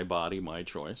 my body, my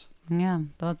choice? Yeah,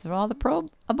 those are all the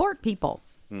pro-abort people.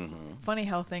 Mm-hmm. Funny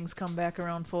how things come back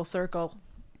around full circle.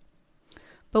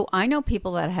 But I know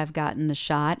people that have gotten the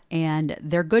shot, and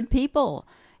they're good people,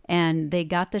 and they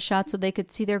got the shot so they could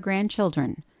see their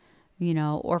grandchildren,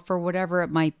 or for whatever it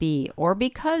might be, or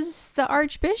because the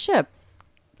Archbishop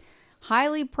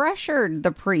highly pressured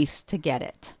the priest to get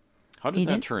it. How did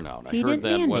that turn out? I heard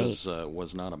that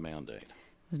was not a mandate.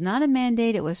 It was not a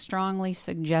mandate. It was strongly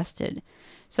suggested.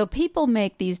 So people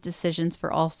make these decisions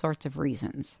for all sorts of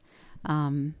reasons.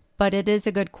 But it is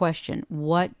a good question.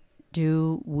 What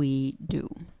do we do?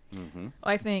 Mm-hmm.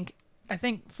 I think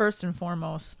first and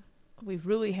foremost, we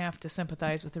really have to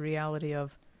sympathize with the reality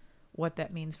of what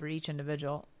that means for each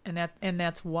individual. And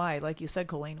that's why, like you said,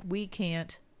 Colleen, we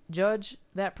can't judge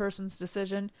that person's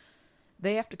decision.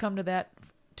 They have to come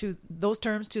to those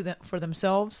terms for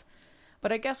themselves.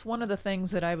 But I guess one of the things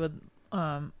that I would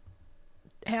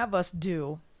have us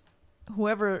do,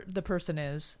 whoever the person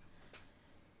is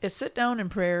sit down in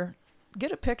prayer,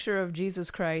 get a picture of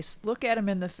Jesus Christ, look at him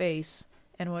in the face,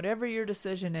 and whatever your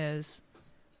decision is,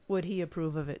 would he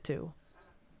approve of it too?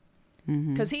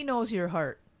 because he knows your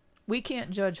heart. We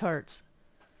can't judge hearts.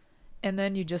 And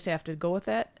then you just have to go with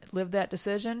that, live that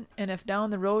decision. And if down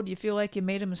the road you feel like you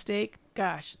made a mistake,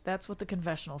 gosh, that's what the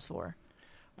confessional's for.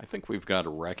 I think we've got to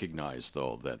recognize,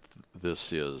 though, that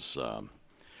this is,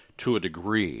 to a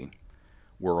degree,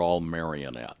 we're all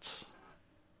marionettes.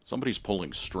 Somebody's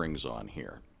pulling strings on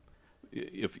here.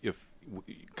 If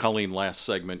Colleen, last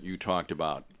segment you talked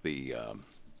about the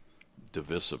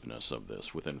divisiveness of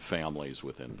this within families,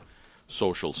 within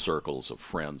social circles of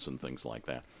friends and things like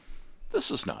that. This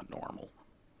is not normal.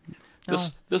 No.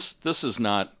 This is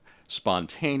not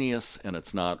spontaneous, and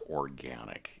it's not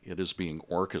organic. It is being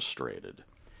orchestrated.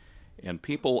 And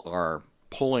people are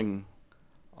pulling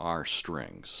our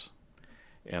strings,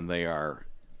 and they are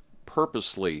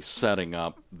purposely setting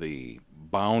up the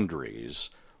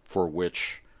boundaries for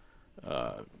which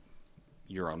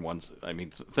you're on one. I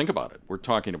mean, think about it. We're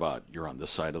talking about you're on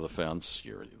this side of the fence,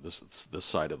 you're this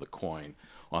side of the coin,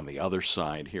 on the other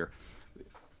side here.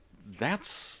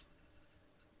 That's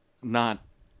not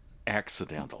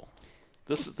accidental.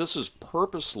 This is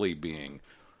purposely being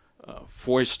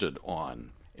foisted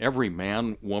on every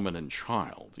man, woman, and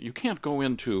child. You can't go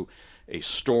into a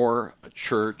store, a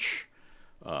church,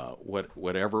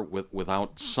 whatever,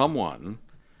 without someone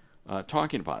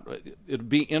talking about it. It'd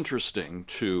be interesting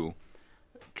to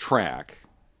track.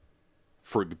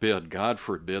 God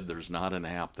forbid, there's not an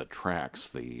app that tracks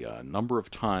the number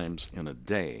of times in a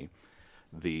day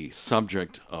the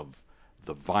subject of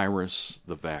the virus,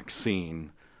 the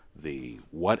vaccine, the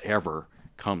whatever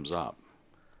comes up.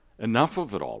 Enough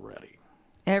of it already.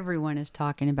 Everyone is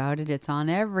talking about it. It's on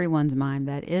everyone's mind.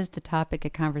 That is the topic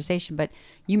of conversation. But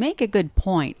you make a good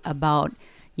point about,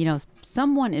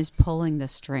 someone is pulling the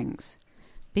strings,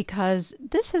 because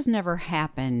this has never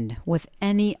happened with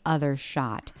any other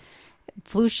shot.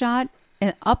 Flu shot,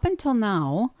 and up until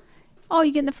now, oh,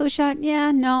 you getting the flu shot?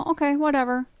 Yeah, no, okay,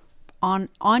 whatever.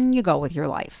 On you go with your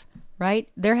life, right?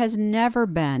 There has never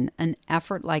been an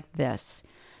effort like this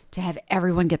to have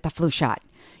everyone get the flu shot.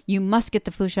 You must get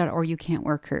the flu shot or you can't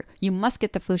work here. You must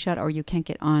get the flu shot or you can't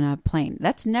get on a plane.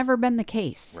 That's never been the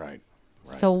case. Right.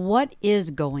 So what is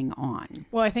going on?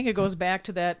 Well, I think it goes back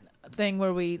to that thing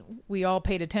where we all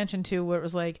paid attention to, where it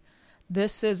was like,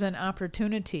 this is an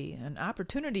opportunity. An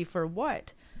opportunity for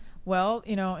what? Well,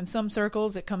 in some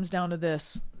circles it comes down to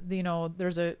this.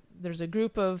 There's a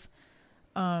group of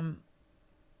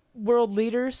world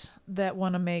leaders that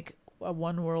want to make a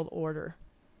one world order.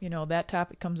 That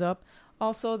topic comes up.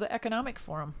 Also, the Economic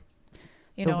Forum.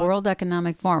 The World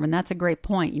Economic Forum, and that's a great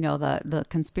point. The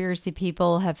conspiracy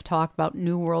people have talked about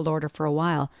New World Order for a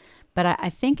while, but I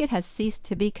think it has ceased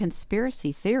to be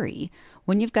conspiracy theory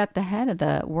when you've got the head of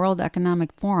the World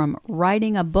Economic Forum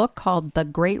writing a book called The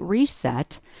Great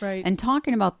Reset, right, and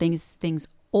talking about things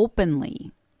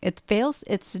openly.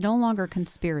 It's no longer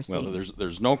conspiracy. Well,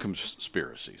 there's no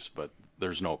conspiracies, but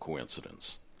there's no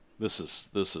coincidence. This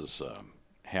is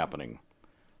happening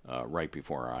right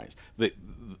before our eyes.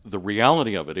 The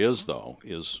reality of it is, though,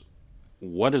 is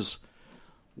what's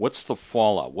the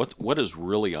fallout? What is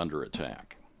really under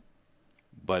attack?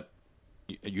 But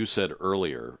you said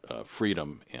earlier,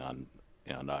 freedom, and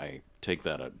I take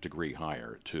that a degree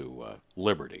higher to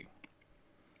liberty.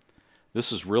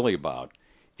 This is really about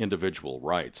individual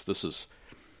rights.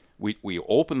 We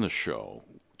open the show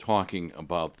talking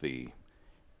about the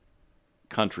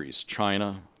countries,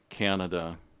 China,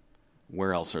 Canada.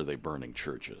 Where else are they burning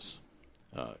churches?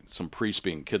 Some priests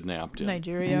being kidnapped in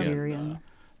Nigeria.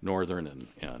 Northern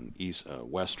and east,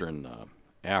 Western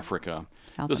Africa,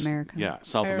 South America.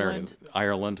 South America,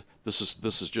 Ireland. This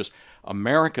is just,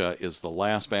 America is the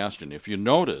last bastion. If you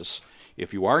notice,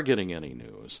 if you are getting any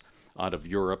news out of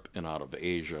Europe and out of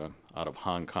Asia, out of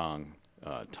Hong Kong,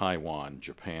 Taiwan,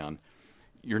 Japan,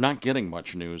 you're not getting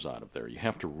much news out of there. You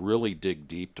have to really dig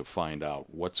deep to find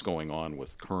out what's going on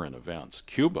with current events.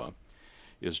 Cuba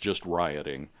is just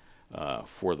rioting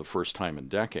for the first time in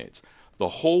decades. The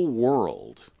whole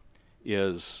world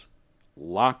is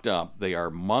locked up. They are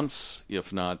months,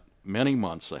 if not many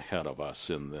months ahead of us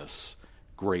in this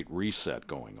great reset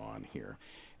going on here.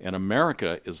 And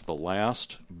America is the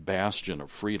last bastion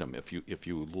of freedom. If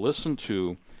you listen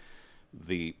to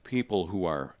the people who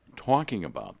are talking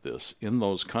about this in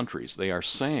those countries, they are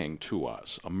saying to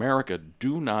us, America,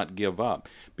 do not give up.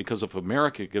 Because if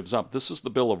America gives up, this is the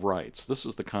Bill of Rights. This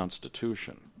is the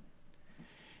Constitution.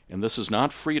 And this is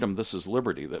not freedom, this is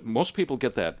liberty. That most people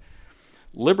get that.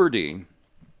 Liberty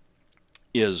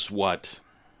is what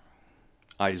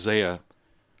Isaiah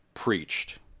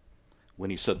preached when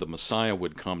he said the Messiah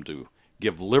would come to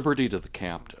give liberty to the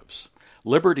captives.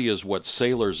 Liberty is what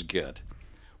sailors get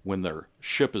when their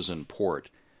ship is in port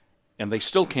and they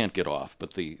still can't get off,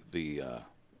 but the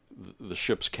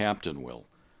ship's captain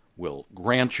will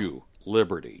grant you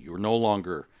liberty. You're no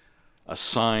longer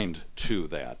assigned to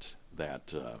that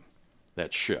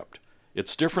ship.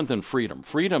 It's different than freedom.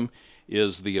 Freedom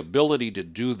is the ability to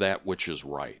do that which is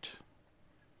right.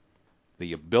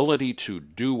 The ability to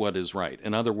do what is right.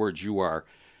 In other words, you are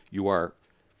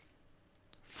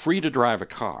free to drive a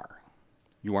car.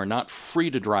 You are not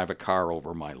free to drive a car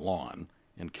over my lawn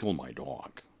and kill my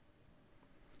dog.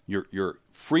 Your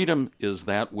freedom is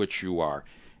that which you are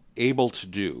able to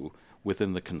do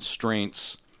within the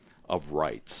constraints of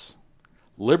rights.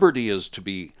 Liberty is to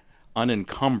be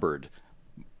unencumbered.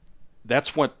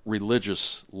 That's what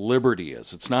religious liberty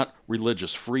is. It's not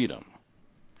religious freedom.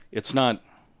 It's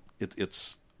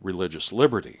religious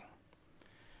liberty.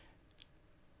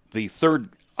 The third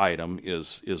item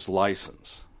is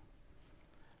license.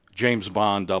 James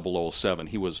Bond 007,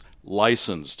 he was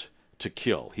licensed to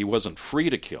kill. He wasn't free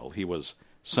to kill. He was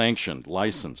sanctioned,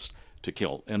 licensed to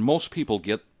kill. And most people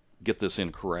get this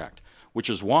incorrect, which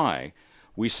is why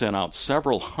we sent out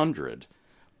several hundred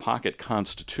pocket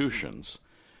constitutions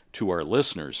to our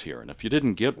listeners here. And if you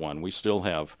didn't get one, we still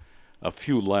have a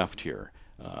few left here.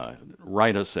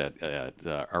 Write us at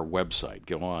our website.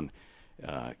 Go on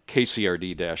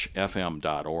kcrd-fm.org.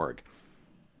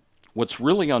 What's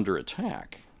really under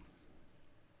attack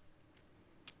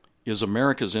is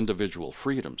America's individual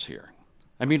freedoms here.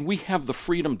 I mean, we have the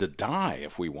freedom to die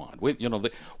if we want.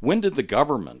 When did the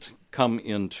government come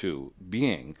into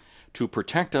being to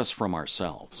protect us from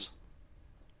ourselves?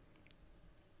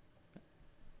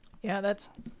 Yeah,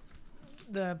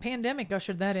 the pandemic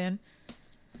ushered that in,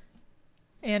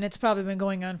 and it's probably been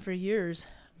going on for years.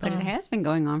 But it has been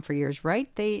going on for years, right?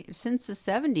 Since the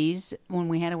 70s when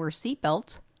we had to wear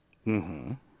seatbelts.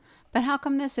 Mm-hmm. But how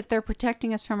come if they're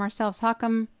protecting us from ourselves, how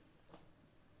come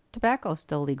tobacco's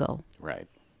still legal? Right.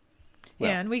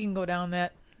 Yeah, and we can go down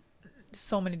that,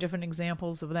 so many different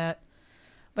examples of that.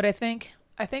 But I think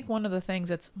one of the things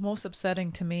that's most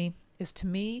upsetting to me is,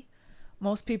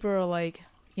 most people are like,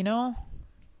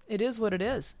 it is what it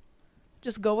is.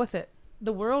 Just go with it.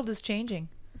 The world is changing.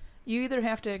 You either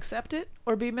have to accept it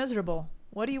or be miserable.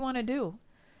 What do you want to do?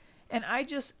 And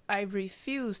I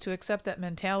refuse to accept that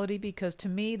mentality, because to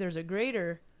me there's a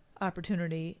greater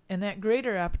opportunity, and that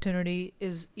greater opportunity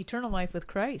is eternal life with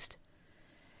Christ.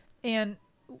 And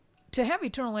to have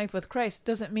eternal life with Christ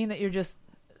doesn't mean that you're just,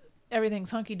 everything's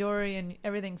hunky-dory and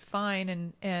everything's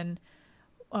fine and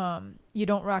you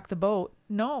don't rock the boat.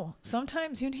 No,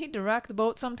 sometimes you need to rock the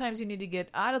boat. Sometimes you need to get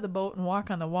out of the boat and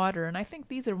walk on the water. And I think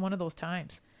these are one of those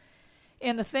times.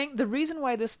 And the reason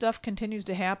why this stuff continues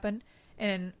to happen,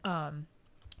 and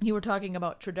you were talking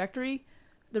about trajectory,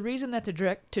 the reason that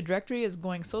the trajectory is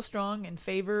going so strong in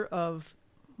favor of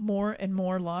more and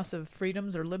more loss of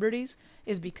freedoms or liberties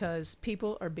is because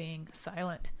people are being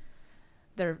silent.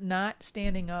 They're not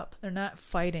standing up. They're not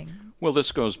fighting. Well,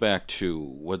 this goes back to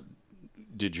what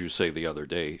did you say the other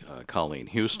day, Colleen?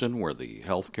 Houston, where the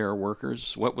healthcare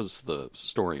workers, what was the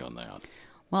story on that?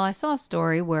 Well, I saw a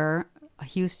story where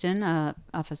Houston,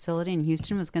 a facility in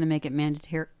Houston, was going to make it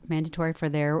mandatory for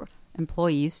their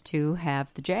employees to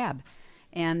have the jab.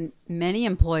 And many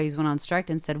employees went on strike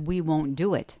and said, we won't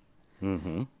do it.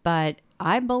 Mm-hmm. But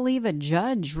I believe a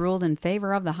judge ruled in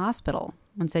favor of the hospital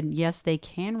and said, yes, they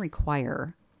can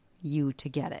require you to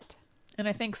get it. And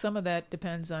I think some of that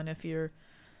depends on if you're,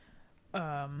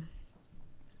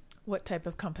 what type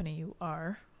of company you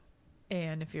are,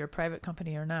 and if you're a private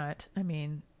company or not. I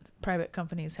mean, private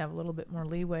companies have a little bit more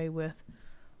leeway with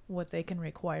what they can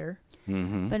require.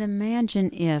 Mm-hmm. But imagine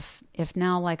if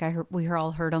now, like we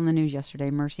all heard on the news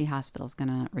yesterday, Mercy Hospital is going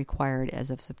to require it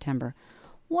as of September.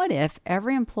 What if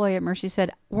every employee at Mercy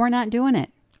said, we're not doing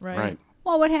it? Right.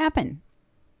 What would happen?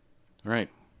 Right.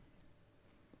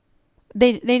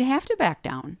 They'd have to back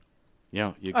down.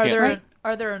 Yeah, you can't.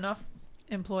 Are there enough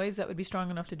employees that would be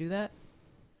strong enough to do that?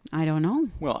 I don't know.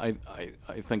 Well, I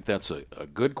think that's a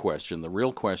good question. The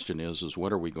real question is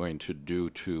what are we going to do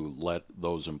to let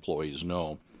those employees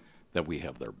know that we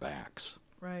have their backs?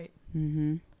 Right.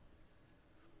 Mm-hmm.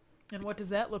 And what does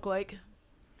that look like?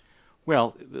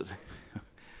 Well,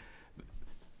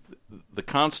 the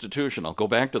Constitution, I'll go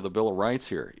back to the Bill of Rights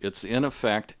here. It's in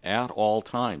effect at all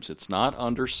times. It's not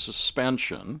under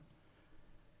suspension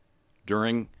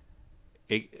during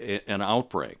an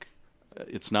outbreak.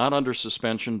 It's not under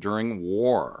suspension during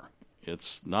war.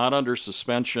 It's not under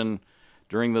suspension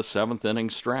during the seventh inning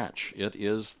stretch. It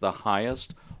is the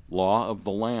highest law of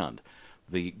the land.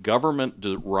 The government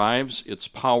derives its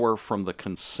power from the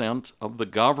consent of the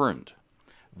governed.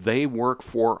 They work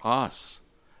for us.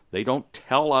 They don't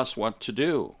tell us what to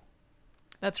do.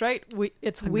 That's right.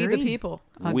 It's we the people.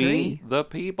 We the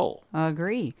people.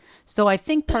 Agree. So I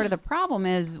think part of the problem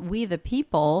is we the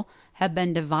people have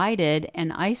been divided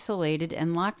and isolated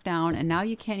and locked down, and now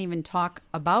you can't even talk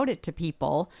about it to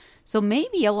people. So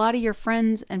maybe a lot of your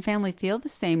friends and family feel the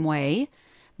same way,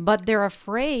 but they're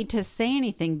afraid to say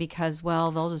anything because,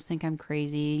 well, they'll just think I'm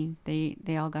crazy.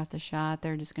 They all got the shot.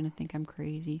 They're just going to think I'm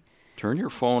crazy. Turn your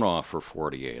phone off for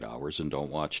 48 hours and don't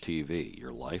watch TV.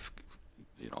 Your life,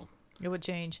 It would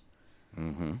change.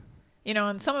 Mm-hmm.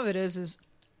 And some of it is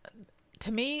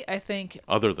to me, I think...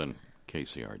 Other than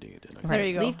KCRD, did I say? There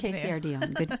you go. Leave KCRD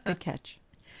on. Good catch.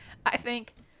 I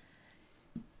think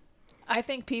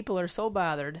people are so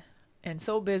bothered and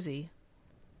so busy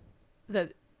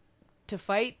that to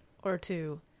fight or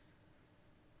to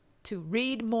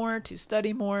read more, to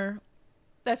study more,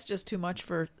 that's just too much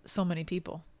for so many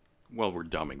people. Well, we're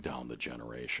dumbing down the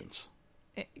generations.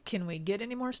 Can we get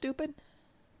any more stupid?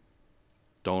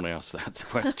 Don't ask that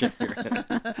question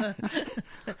here.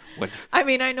 What? I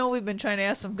mean, I know we've been trying to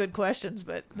ask some good questions,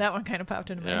 but that one kind of popped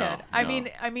into my head. I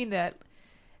mean that,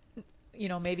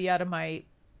 maybe out of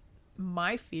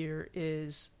my fear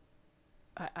is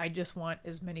I just want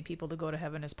as many people to go to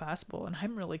heaven as possible, and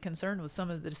I'm really concerned with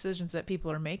some of the decisions that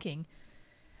people are making.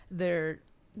 They're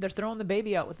throwing the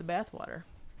baby out with the bathwater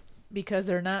because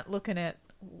they're not looking at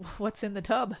what's in the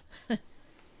tub.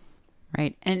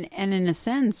 Right. And in a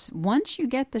sense, once you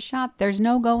get the shot, there's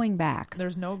no going back.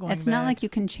 There's no going back. It's not like you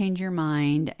can change your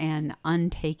mind and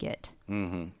untake it.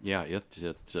 Mm-hmm. Yeah,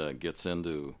 it gets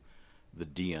into the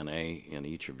DNA in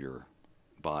each of your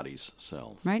body's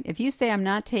cells. Right. If you say, I'm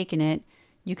not taking it,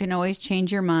 you can always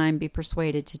change your mind, be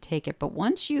persuaded to take it. But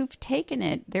once you've taken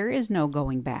it, there is no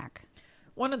going back.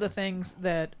 One of the things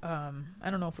that, I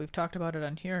don't know if we've talked about it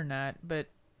on here or not, but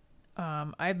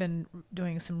I've been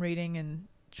doing some reading and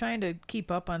trying to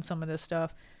keep up on some of this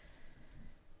stuff.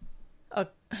 I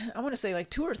want to say like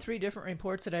 2 or 3 different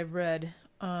reports that I've read,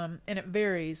 and it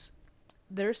varies.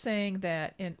 They're saying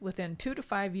that within 2 to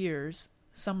 5 years,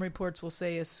 some reports will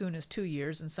say as soon as 2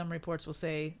 years, and some reports will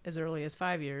say as early as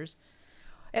 5 years,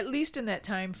 at least in that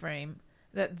time frame,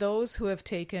 that those who have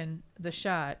taken the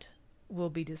shot will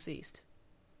be deceased.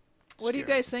 What do you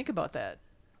guys think about that?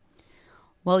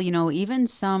 Well, even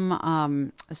some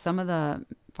of the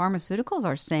pharmaceuticals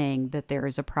are saying that there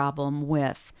is a problem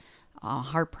with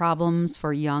heart problems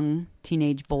for young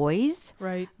teenage boys,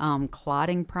 right?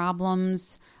 Clotting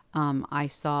problems. I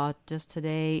saw just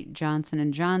today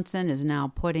Johnson & Johnson is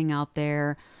now putting out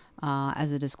there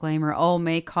as a disclaimer,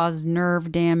 may cause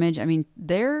nerve damage. I mean,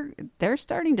 they're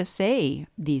starting to say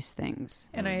these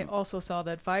things. And I also saw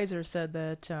that Pfizer said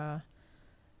that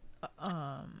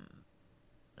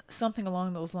something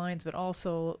along those lines, but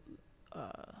also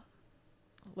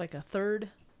like a third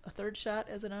shot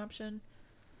as an option.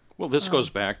 Well, this goes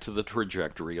back to the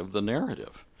trajectory of the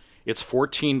narrative. It's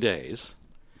 14 days,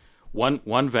 one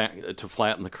to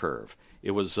flatten the curve.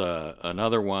 It was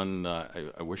another one.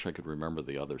 I wish I could remember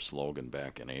the other slogan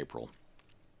back in April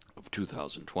of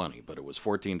 2020, but it was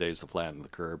 14 days to flatten the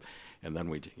curve, and then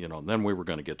we were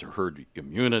going to get to herd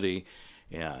immunity,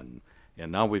 and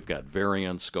now we've got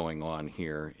variants going on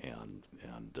here, and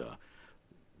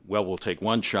we'll take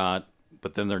one shot,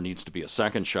 but then there needs to be a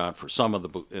second shot for some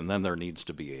of and then there needs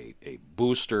to be a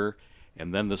booster,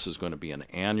 and then this is going to be an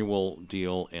annual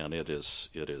deal, and it is.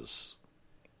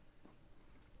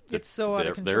 It's so out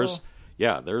of control.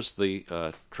 There's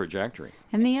the trajectory.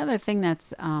 And the other thing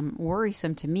that's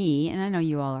worrisome to me, and I know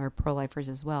you all are pro-lifers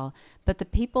as well, but the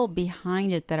people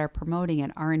behind it that are promoting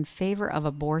it are in favor of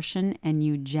abortion and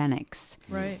eugenics.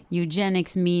 Right.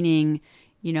 Eugenics meaning,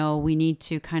 we need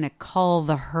to kind of cull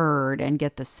the herd and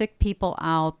get the sick people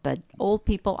out, the old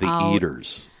people out. The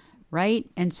eaters. Right?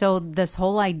 And so this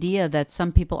whole idea that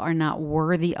some people are not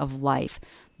worthy of life,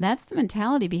 that's the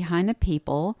mentality behind the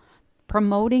people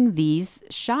promoting these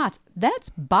shots. That's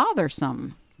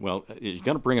bothersome. Well, you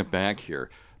got to bring it back here.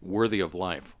 Worthy of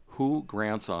life. Who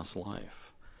grants us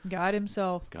life? God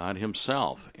himself. God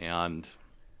himself. And,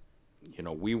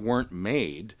 we weren't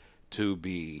made to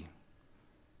be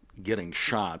getting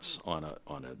shots on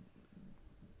a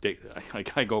day.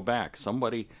 I go back.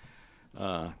 Somebody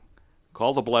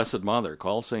call the Blessed Mother,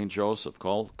 call St. Joseph,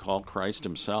 call Christ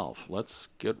himself. Let's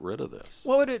get rid of this.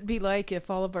 What would it be like if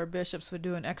all of our bishops would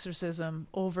do an exorcism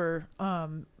over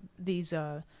these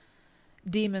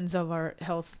demons of our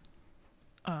health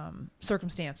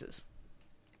circumstances?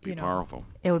 Be powerful.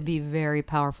 It would be very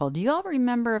powerful. Do you all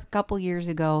remember a couple years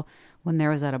ago when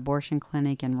there was that abortion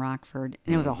clinic in Rockford?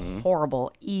 And it was a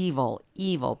horrible, evil,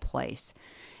 evil place.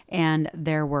 And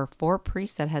there were 4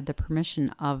 priests that had the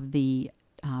permission of the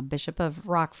Bishop of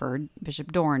Rockford,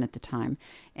 Bishop Doran at the time,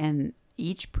 and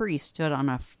each priest stood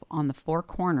on the four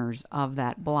corners of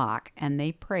that block, and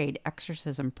they prayed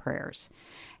exorcism prayers.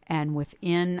 And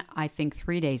within, I think,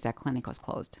 3 days, that clinic was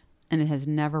closed, and it has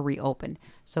never reopened.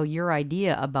 So your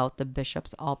idea about the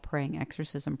bishops all praying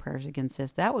exorcism prayers against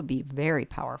this, that would be very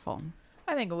powerful.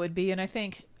 I think it would be, and I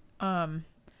think I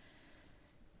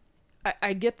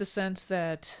get the sense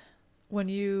that when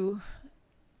you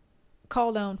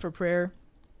call down for prayer,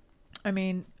 I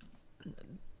mean,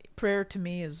 prayer to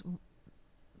me is,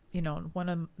 one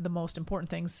of the most important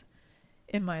things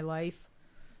in my life,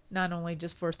 not only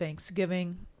just for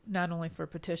Thanksgiving, not only for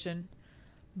petition,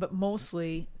 but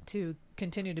mostly to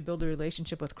continue to build a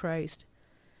relationship with Christ.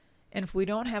 And if we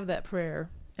don't have that prayer,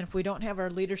 and if we don't have our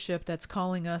leadership that's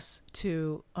calling us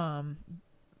to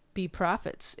be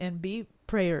prophets and be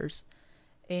prayers,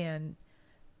 and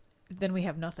then we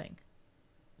have nothing.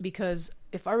 Because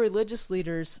if our religious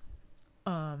leaders,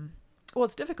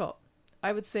 it's difficult.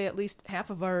 I would say at least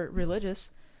half of our religious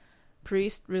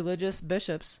priests, religious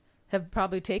bishops have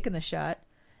probably taken the shot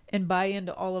and buy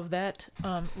into all of that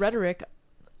rhetoric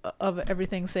of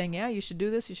everything saying, yeah, you should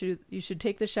do this, you should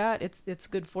take the shot, it's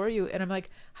good for you. And I'm like,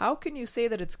 how can you say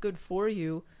that it's good for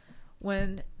you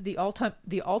when the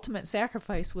ultimate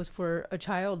sacrifice was for a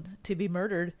child to be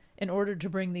murdered in order to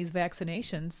bring these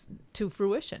vaccinations to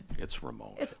fruition? It's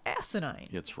remote. It's asinine.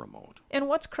 It's remote. And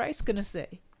what's Christ going to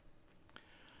say?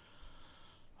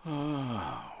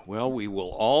 Well, we will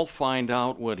all find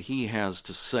out what he has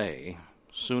to say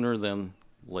sooner than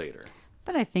later.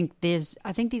 But I think these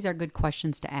are good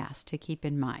questions to ask, to keep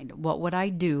in mind. What would I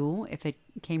do if it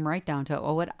came right down to it?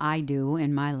 What would I do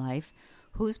in my life?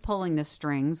 Who's pulling the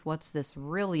strings? What's this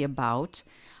really about?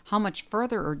 How much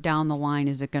further down the line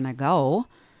is it going to go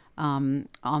on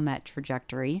that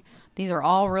trajectory? These are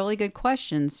all really good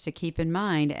questions to keep in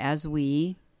mind as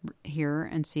we hear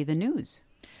and see the news.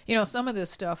 Some of this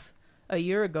stuff a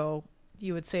year ago,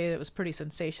 you would say it was pretty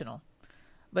sensational.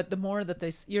 But the more that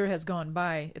this year has gone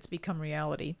by, it's become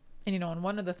reality. And, and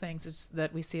one of the things is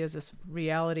that we see as this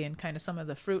reality and kind of some of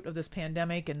the fruit of this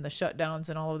pandemic and the shutdowns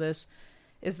and all of this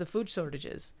is the food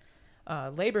shortages,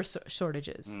 labor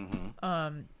shortages,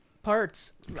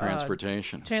 parts,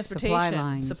 transportation,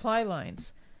 supply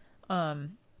lines.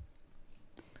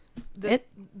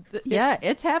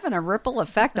 It's having a ripple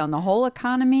effect on the whole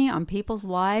economy, on people's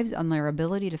lives, on their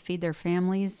ability to feed their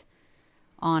families,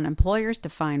 on employers to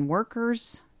find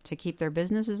workers to keep their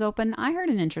businesses open. I heard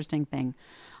an interesting thing.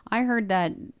 I heard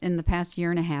that in the past year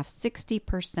and a half,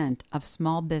 60% of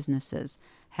small businesses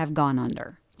have gone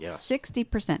under. Yes.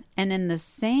 60%. And in the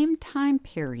same time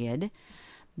period,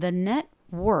 the net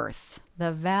worth,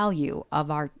 the value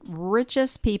of our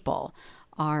richest people,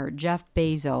 are Jeff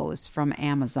Bezos from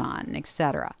Amazon,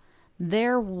 etc.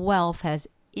 Their wealth has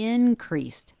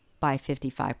increased by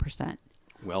 55%.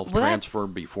 Wealth transfer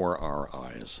before our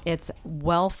eyes. It's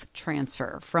wealth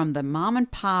transfer from the mom and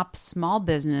pop small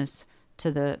business to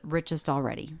the richest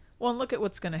already. Well, and look at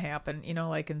what's going to happen,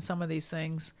 like in some of these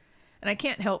things. And I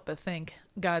can't help but think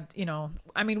God,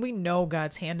 we know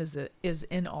God's hand is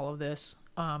in all of this.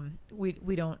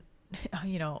 We don't,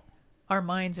 our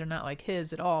minds are not like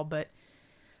his at all. But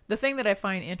the thing that I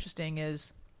find interesting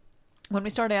is when we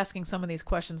start asking some of these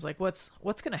questions, like what's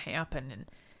going to happen?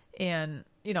 And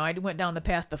I went down the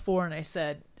path before and I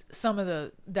said some of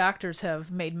the doctors have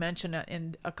made mention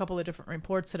in a couple of different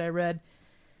reports that I read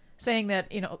saying that,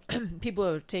 people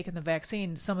who have taken the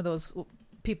vaccine, some of those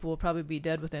people will probably be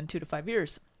dead within 2 to 5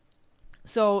 years.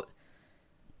 So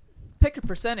pick a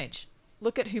percentage.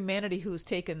 Look at humanity who's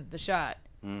taken the shot.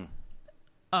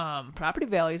 Property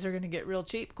values are going to get real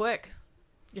cheap quick.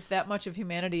 If that much of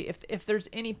humanity, if there's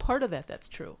any part of that that's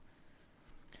true.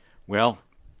 Well,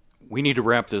 we need to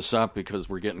wrap this up because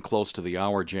we're getting close to the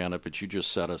hour, Janet, but you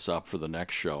just set us up for the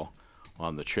next show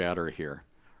on the chatter here.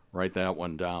 Write that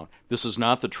one down. This is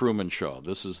not the Truman Show.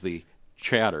 This is the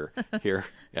chatter here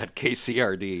at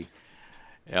kcrdfm.org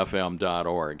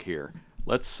here.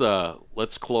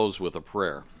 Let's close with a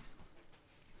prayer.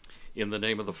 In the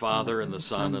name of the Father, and the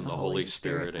Son, and the Holy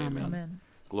Spirit. Amen.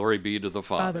 Glory be to the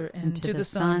Father, and to the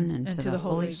Son, and to the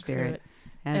Holy Spirit,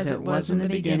 as it was in the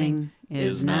beginning,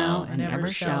 is now, and ever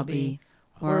shall be,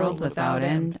 world without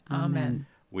end. Amen.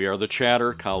 We are the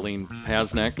Chatter, Colleen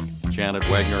Pasnek, Janet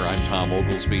Wagner. I'm Tom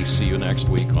Oglesby. See you next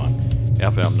week on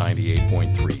FM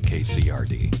 98.3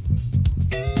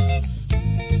 KCRD.